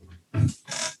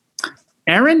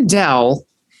 Aaron Dell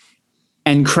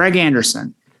and Craig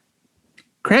Anderson.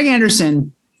 Craig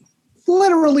Anderson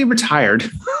literally retired.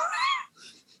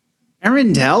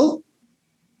 Aaron Dell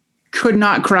could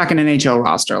not crack an NHL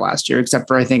roster last year, except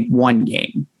for, I think, one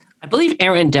game. I believe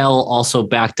Aaron Dell also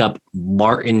backed up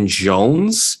Martin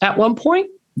Jones at one point.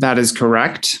 That is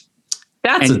correct.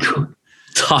 That's a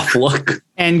tough look.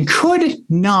 And could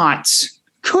not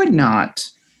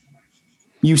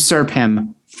usurp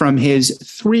him from his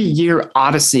 3-year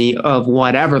odyssey of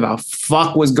whatever the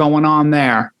fuck was going on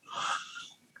there.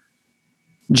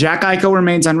 Jack Eichel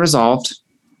remains unresolved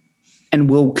and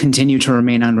will continue to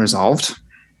remain unresolved.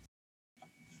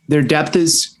 Their depth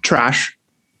is trash.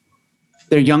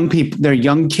 Their young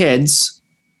kids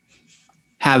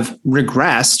have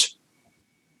regressed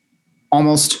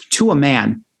almost to a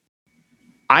man.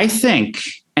 I think,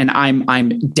 and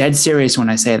I'm dead serious when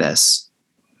I say this,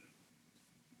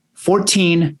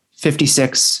 14,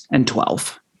 56, and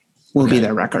 12 will be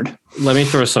their record. Let me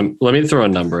throw a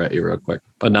number at you real quick.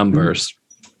 Numbers.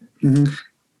 Mm-hmm.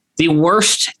 The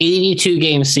worst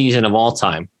 82-game season of all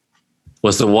time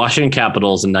was the Washington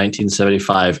Capitals in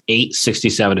 1975,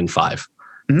 8-67-5.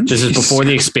 Mm-hmm. This is before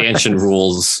the expansion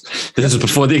rules. This is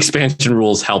before the expansion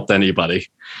rules helped anybody.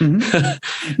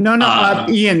 Mm-hmm. No,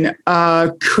 Ian,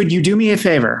 could you do me a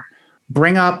favor?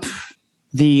 Bring up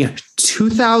the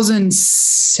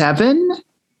 2007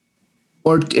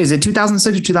 Or is it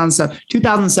 2006 or 2007?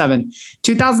 2007.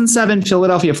 2007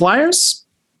 Philadelphia Flyers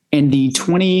and the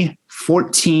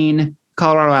 2014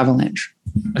 Colorado Avalanche.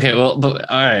 Okay, well, all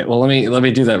right. Well, let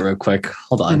me do that real quick.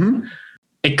 Hold on. Mm-hmm.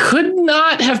 It could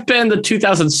not have been the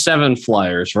 2007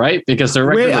 Flyers, right? Because the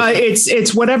record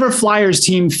it's whatever Flyers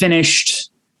team finished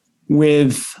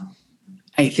with.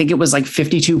 I think it was like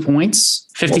 52 points.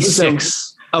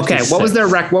 56. Okay, 56. What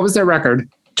was their record?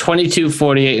 22,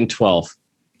 48, and 12.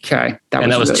 Okay,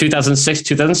 that was 2006,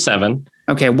 2007.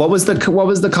 Okay, what was the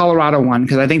Colorado one?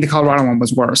 Because I think the Colorado one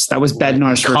was worse. That was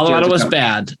Bednar's. Colorado was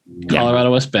bad.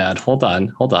 Colorado was bad. Hold on.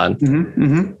 Mm-hmm,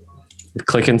 mm-hmm.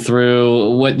 Clicking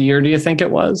through. What year do you think it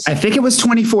was? I think it was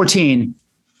 2014.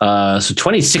 So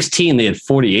 2016 they had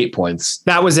 48 points.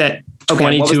 That was it. Okay,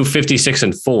 22, 56,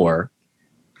 and 4.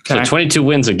 Okay. So 22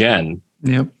 wins again.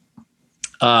 Yep.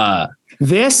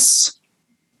 This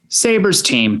Sabres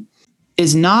team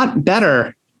is not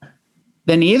better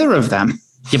than either of them.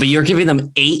 Yeah, but you're giving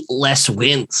them 8 less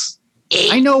wins.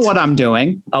 8. I know what I'm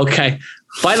doing. Okay.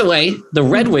 By the way, the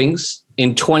Red Wings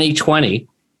in 2020,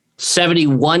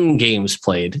 71 games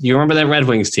played. You remember that Red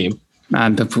Wings team? How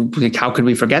could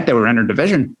we forget they were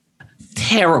interdivision?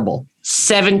 Terrible.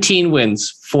 17 wins,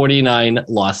 49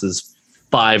 losses,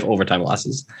 5 overtime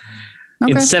losses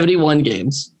in 71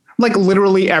 games. Like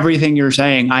literally everything you're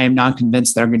saying, I am not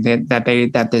convinced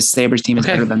that this Sabres team is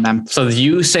better than them. So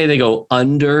you say they go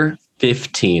under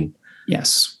 15.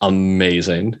 Yes.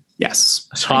 Amazing. Yes.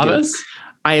 Thomas?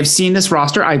 I have seen this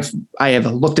roster. I have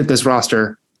looked at this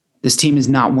roster. This team is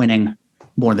not winning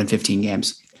more than 15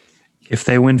 games. If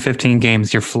they win 15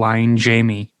 games, you're flying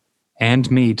Jamie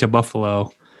and me to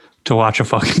Buffalo to watch a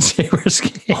fucking Sabres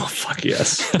game. Oh, fuck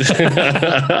yes.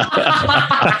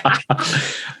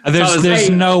 There's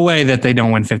no way that they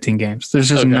don't win 15 games. There's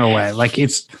just no way. Like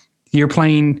you're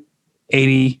playing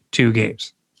 82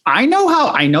 games. I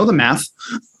know the math.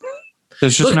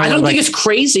 There's just I don't think it's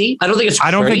crazy. I don't think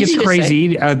it's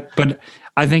crazy, but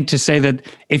I think to say that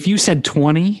if you said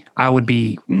 20, I would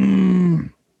be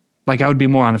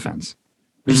more on the fence.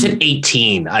 If you said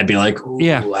 18, I'd be like,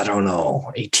 yeah, I don't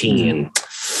know, 18.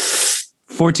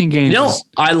 14 games. No,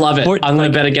 I love it. I'm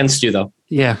going to bet against you though.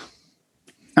 Yeah.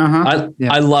 Uh-huh.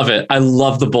 I love it. I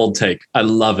love the bold take. I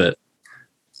love it.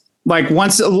 Like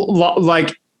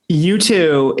you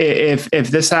two, if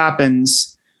this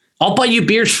happens, I'll buy you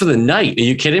beers for the night. Are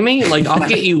you kidding me? Like I'll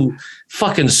get you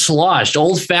fucking sloshed,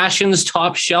 old fashions,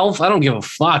 top shelf. I don't give a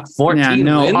fuck. 14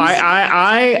 wins.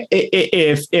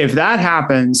 If that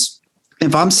happens,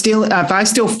 if I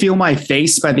still feel my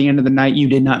face by the end of the night, you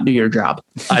did not do your job.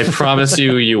 I promise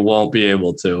you won't be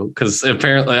able to, because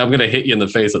apparently I'm going to hit you in the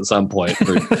face at some point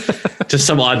for just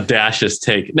some audacious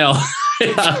take. No,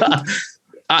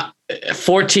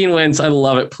 14 wins. I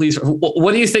love it. Please.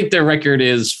 What do you think their record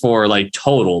is for like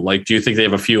total? Like, do you think they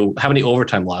have how many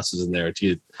overtime losses in there?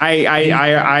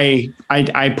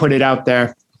 I put it out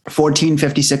there. 14,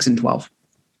 56, and 12.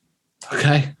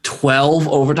 Okay. 12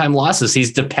 overtime losses.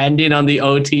 He's depending on the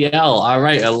OTL. All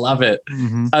right. I love it.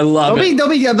 Mm-hmm. I love it.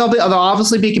 They'll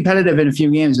obviously be competitive in a few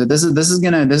games, but this is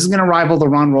gonna rival the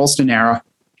Ron Rolston era.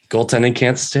 Goaltending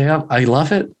can't stay up. I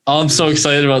love it. Oh, I'm so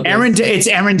excited about this. It's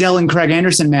Aaron Dell and Craig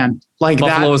Anderson, man. Like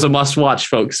Buffalo is a must watch,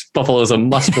 folks. Buffalo is a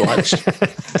must watch.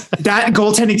 That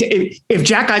goaltending. If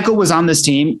Jack Eichel was on this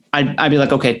team, I'd be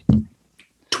like, okay,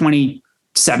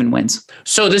 27 wins.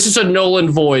 So this is a null and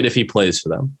void if he plays for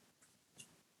them.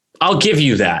 I'll give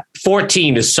you that.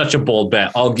 14 is such a bold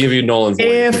bet. I'll give you null and void.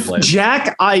 If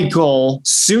Jack Eichel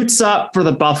suits up for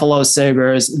the Buffalo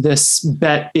Sabres, this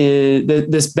bet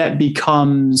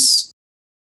becomes,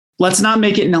 let's not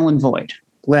make it null and void.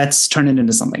 Let's turn it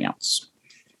into something else.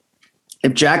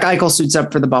 If Jack Eichel suits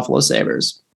up for the Buffalo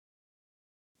Sabres,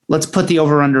 let's put the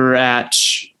over-under at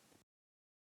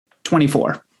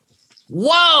 24.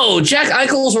 Whoa, Jack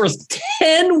Eichel's worth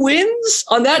 10 wins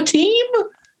on that team?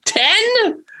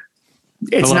 10?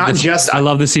 I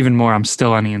love this even more. I'm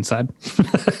still on the inside.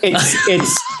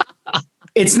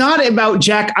 It's not about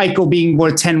Jack Eichel being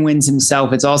worth 10 wins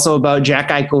himself. It's also about Jack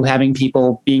Eichel having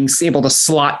people being able to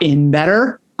slot in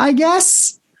better, I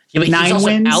guess. Yeah, but 9 he's also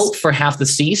wins. Out for half the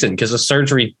season because the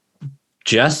surgery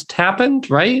just happened,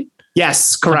 right?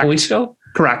 Yes, correct. A couple weeks ago?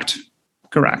 Correct.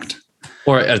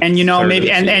 Maybe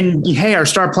hey, our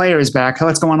star player is back.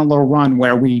 Let's go on a little run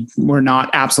where we're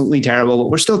not absolutely terrible, but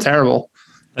we're still terrible.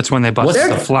 That's when they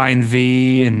busted the flying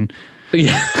V and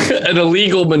an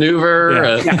illegal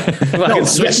maneuver.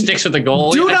 Switch sticks with the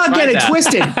goal. Do not get it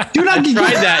twisted. Do not get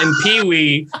tried that in Pee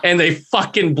Wee, and they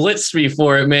fucking blitzed me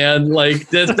for it, man. Like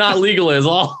that's not legal at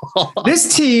all.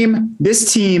 This team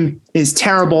is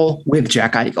terrible with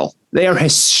Jack Eichel. They are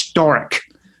historic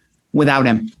without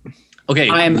him. Okay,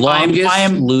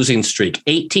 longest losing streak,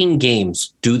 18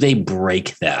 games. Do they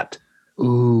break that?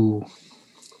 Ooh.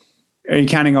 Are you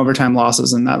counting overtime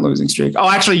losses in that losing streak? Oh,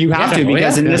 actually, you have to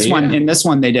because in this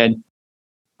one they did.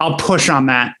 I'll push on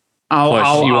that.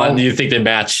 You think they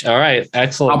match? All right,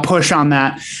 excellent. I'll push on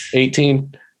that.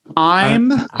 18.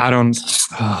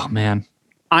 Oh man.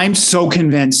 I'm so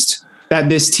convinced that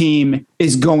this team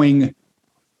is going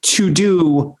to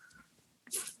do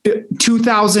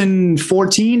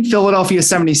 2014 Philadelphia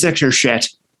 76ers shit.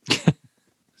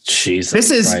 Jesus.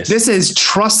 This is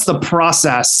trust the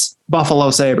process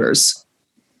Buffalo Sabres.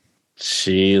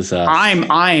 Jesus.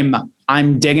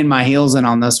 I'm digging my heels in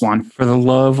on this one. For the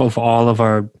love of all of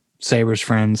our Sabres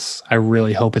friends, I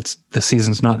really hope the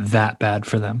season's not that bad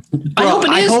for them. I hope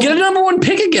it is. Get a number one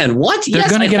pick again. What? They're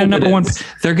going to get a number one.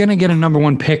 They're going to get a number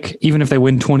one pick, even if they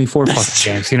win 24 plus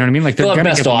games. You know what I mean? Like they're going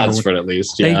to get odds for it at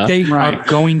least. Yeah. They are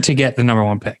going to get the number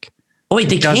one pick. Oh wait,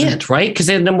 they can't, right? Because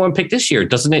they had the number one pick this year.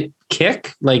 Doesn't it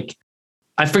kick? Like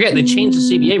I forget. They changed the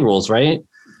CBA rules, right?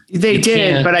 They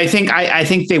did, but I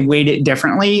think they weighed it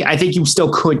differently. I think you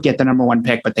still could get the number one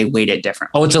pick, but they weighed it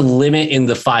differently. Oh, it's a limit in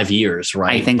the 5 years,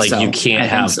 right? I think so. You can't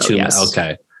have two. Yes.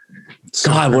 Okay.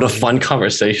 God, what a fun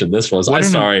conversation this was. I'm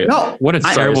sorry. No, what a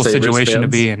terrible situation to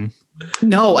be in.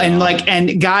 No,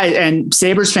 and guys and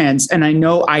Sabres fans, and I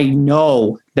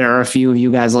know there are a few of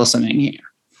you guys listening here.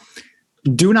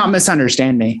 Do not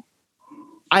misunderstand me.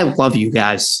 I love you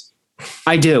guys.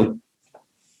 I do.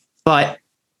 But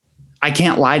I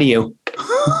can't lie to you.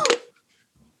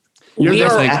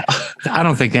 I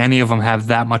don't think any of them have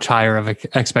that much higher of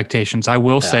expectations. I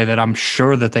will say that I'm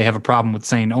sure that they have a problem with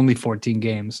saying only 14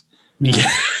 games. Yeah.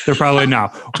 They're probably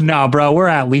no, bro, we're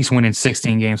at least winning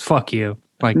 16 games. Fuck you.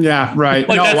 Like, yeah, right.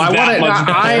 Like no,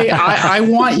 I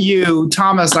want you,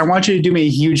 Thomas, I want you to do me a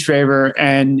huge favor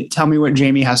and tell me what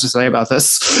Jamie has to say about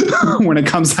this when it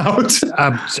comes out.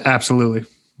 Absolutely.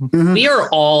 Mm-hmm. We are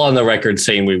all on the record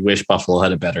saying we wish Buffalo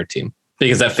had a better team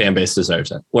because that fan base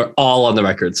deserves it. We're all on the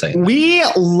record saying that. We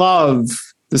love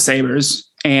the Sabres,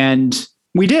 and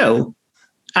we do.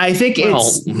 I think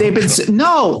it's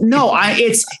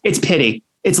pity.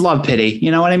 It's love pity. You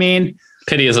know what I mean?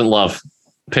 Pity isn't love.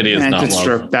 Pity is not love.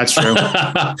 True. That's true.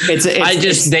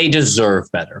 They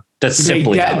deserve better. That's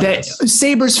simply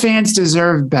Sabres fans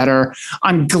deserve better.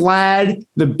 I'm glad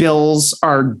the Bills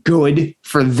are good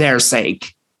for their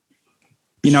sake.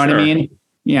 You know what I mean?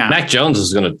 Yeah. Mac Jones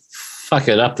is going to fuck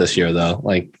it up this year, though.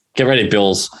 Like, get ready,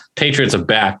 Bills. Patriots are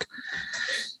back.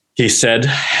 He said.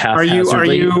 Are you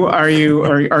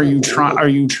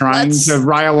trying to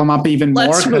rile them up even more?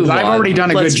 Because I've already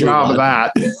done a good job of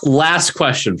that. Last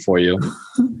question for you: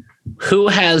 who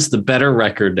has the better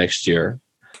record next year,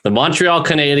 the Montreal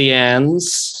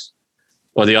Canadiens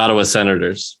or the Ottawa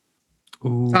Senators?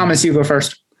 Ooh. Thomas, you go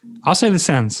first. I'll say the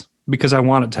Sens because I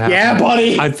want it to happen. Yeah,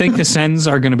 buddy. I think the Sens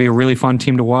are going to be a really fun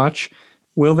team to watch.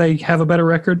 Will they have a better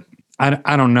record?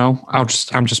 I don't know. I'm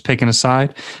just picking a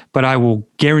side, but I will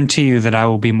guarantee you that I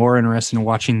will be more interested in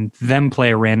watching them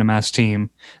play a random ass team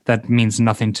that means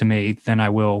nothing to me than I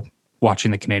will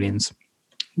watching the Canadians.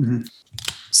 Mm-hmm.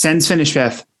 Sens finish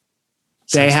fifth.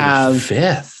 They have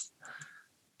fifth.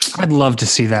 I'd love to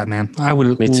see that, man. I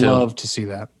would love to see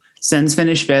that. Sens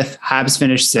finish fifth. Habs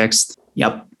finish sixth.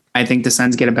 Yep. I think the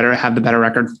Sens have the better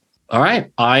record. All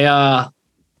right. I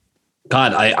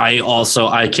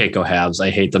can't go Habs.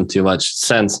 I hate them too much.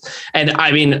 Sens. And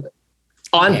I mean,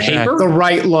 on paper, the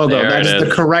right logo. That is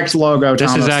the correct logo.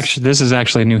 This is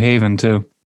actually New Haven too.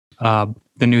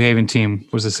 The New Haven team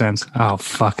was the Sens. Oh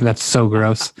fuck, that's so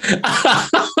gross.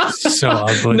 So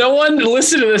ugly. No one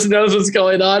listening to this knows what's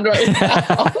going on right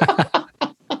now.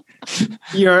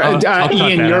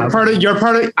 Ian, you're part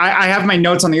of. I have my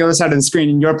notes on the other side of the screen,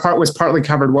 and your part was partly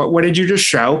covered. What did you just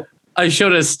show? I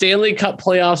showed a Stanley Cup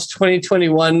Playoffs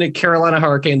 2021 Carolina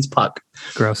Hurricanes puck.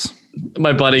 Gross.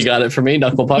 My buddy got it for me.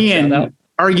 Knuckle puck. Ian,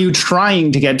 are you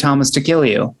trying to get Thomas to kill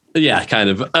you? Yeah, kind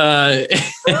of.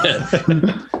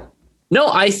 No,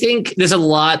 I think there's a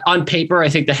lot on paper. I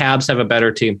think the Habs have a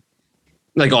better team.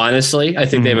 Like, honestly, I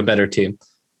think they have a better team.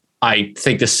 I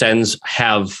think the Sens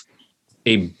have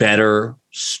a better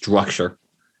structure.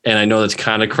 And I know that's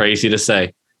kind of crazy to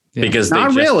say because they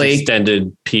just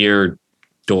extended Pierre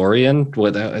Dorian.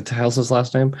 What the hell's his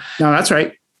last name? No, that's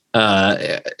right.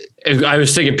 I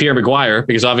was thinking Pierre Maguire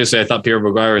because obviously I thought Pierre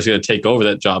Maguire was going to take over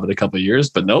that job in a couple of years,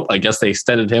 but nope. I guess they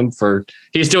extended him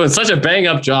he's doing such a bang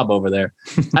up job over there.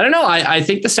 I don't know. I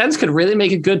think the Sens could really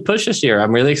make a good push this year.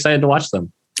 I'm really excited to watch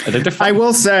them. I think they're fun. I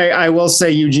will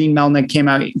say Eugene Melnick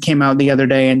came out the other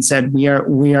day and said we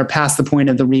are past the point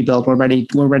of the rebuild. We're ready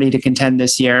to contend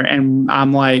this year. And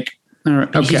I'm like,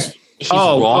 okay.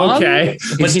 wrong. Okay.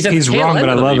 But he's wrong, but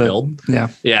I love it.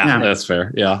 Yeah, that's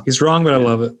fair. Yeah. He's wrong, but I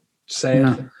love it. Say it.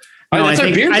 No, I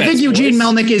think Eugene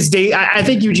Melnick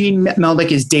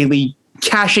is daily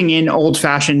cashing in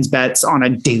old-fashioned bets on a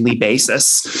daily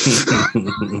basis.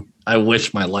 I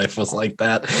wish my life was like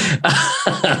that.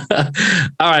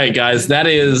 All right, guys, that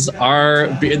is our.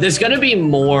 There's going to be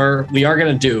more. We are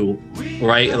going to do,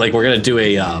 right? Like we're going to do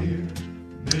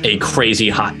a crazy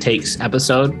hot takes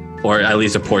episode, or at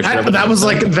least a portion of it. That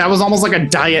was almost like a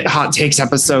diet hot takes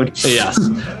episode. Yes,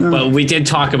 but we did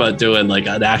talk about doing like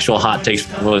an actual hot takes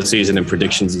for the season and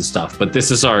predictions and stuff. But this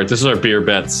is our beer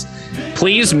bets.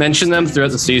 Please mention them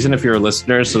throughout the season if you're a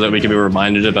listener, so that we can be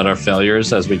reminded about our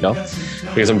failures as we go.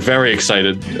 Because I'm very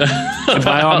excited.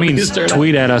 By all means,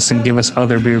 tweet at us and give us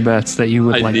other beer bets that you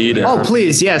would like. Oh,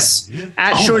 please, yes.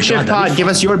 At Short Shift Pod, give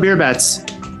us your beer bets.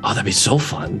 Oh, that'd be so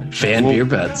fun. Beer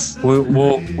bets.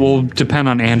 We'll depend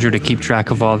on Andrew to keep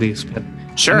track of all these. But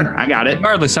sure, I got it.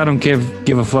 Regardless, I don't give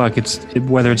a fuck.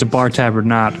 Whether it's a bar tab or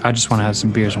not. I just want to have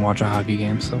some beers and watch a hockey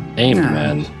game. So,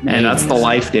 amen. Man, that's the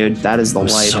life, dude. That is the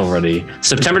life. So ready.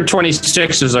 September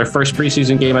 26th is our first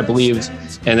preseason game, I believe,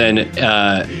 and then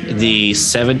the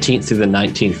 17th through the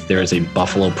 19th there is a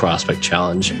Buffalo Prospect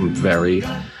Challenge. I'm very,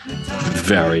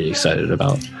 very excited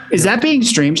about. Is that being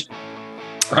streamed?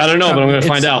 I don't know, but I'm going to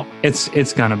find out.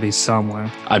 It's going to be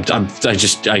somewhere. I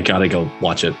gotta go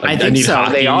watch it. I think need so.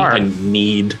 hockey. They are. I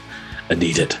need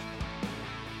it.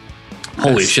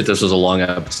 Holy shit! This was a long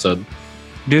episode,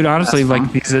 dude. Honestly,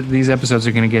 like these episodes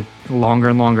are going to get longer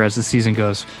and longer as the season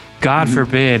goes. God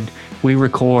forbid we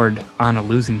record on a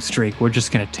losing streak. We're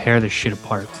just going to tear this shit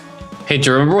apart. Hey, do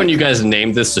you remember when you guys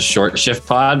named this the Short Shift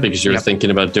Pod because you were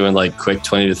thinking about doing like quick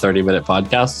 20 to 30 minute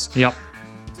podcasts? Yep.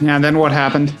 Yeah. And then what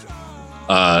happened?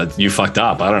 You fucked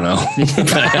up. I don't know.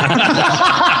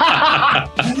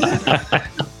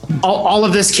 all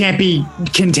of this can't be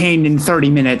contained in 30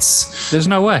 minutes. There's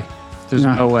no way. There's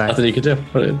no way. Nothing you could do.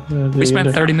 We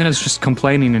spent 30 minutes just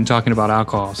complaining and talking about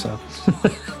alcohol. So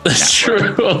that's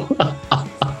true.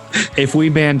 If we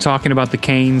ban talking about the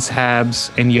Canes,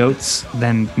 Habs, and Yotes,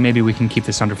 then maybe we can keep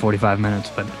this under 45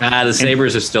 minutes. But the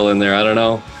Sabres are still in there. I don't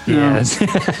know. Yes.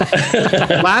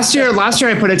 Last year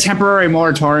I put a temporary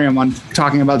moratorium on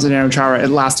talking about Zdeno Chara. It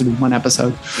lasted one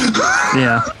episode.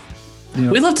 Yeah.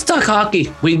 We love to talk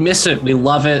hockey. We miss it. We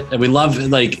love it. And we love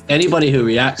like anybody who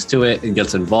reacts to it and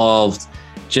gets involved.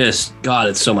 Just, God,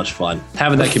 it's so much fun.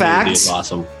 Having that community is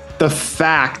awesome. The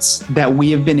fact that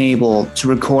we have been able to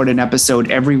record an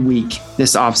episode every week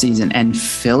this offseason and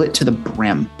fill it to the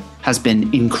brim has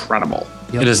been incredible.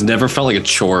 It has never felt like a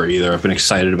chore either. I've been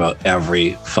excited about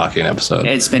every fucking episode.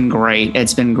 It's been great.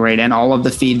 And all of the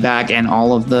feedback and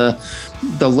all of the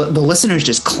listeners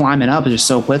just climbing up just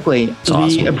so quickly.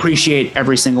 We appreciate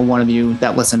every single one of you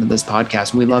that listen to this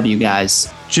podcast. We love you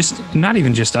guys. Just not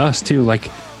even just us too. Like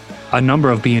a number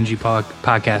of BNG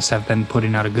podcasts have been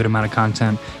putting out a good amount of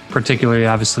content, particularly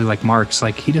obviously like Mark's.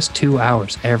 Like he does 2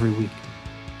 hours every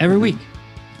week.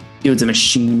 Dude's a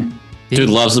machine. Dude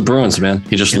loves the Bruins, man.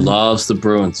 He just loves the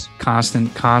Bruins.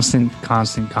 Constant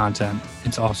content.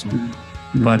 It's awesome.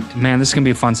 Mm-hmm. But man, this is going to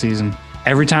be a fun season.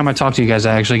 Every time I talk to you guys,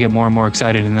 I actually get more and more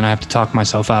excited, and then I have to talk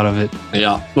myself out of it.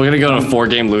 Yeah. We're going to go on a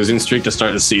 4-game losing streak to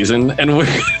start the season, and we're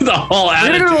going to go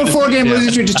on a 4-game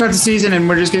losing streak to start the season, and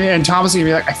and Thomas is going to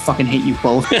be like, I fucking hate you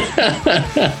both.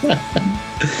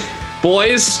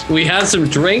 Boys, we had some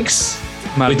drinks.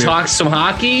 We talked some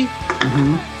hockey.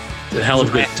 Mm-hmm. A hell of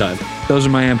a good time. Those are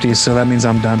my empties, so that means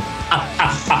I'm done.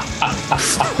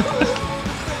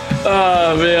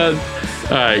 Oh, man.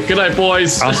 All right. Good night,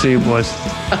 boys. I'll see you, boys.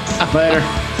 Later.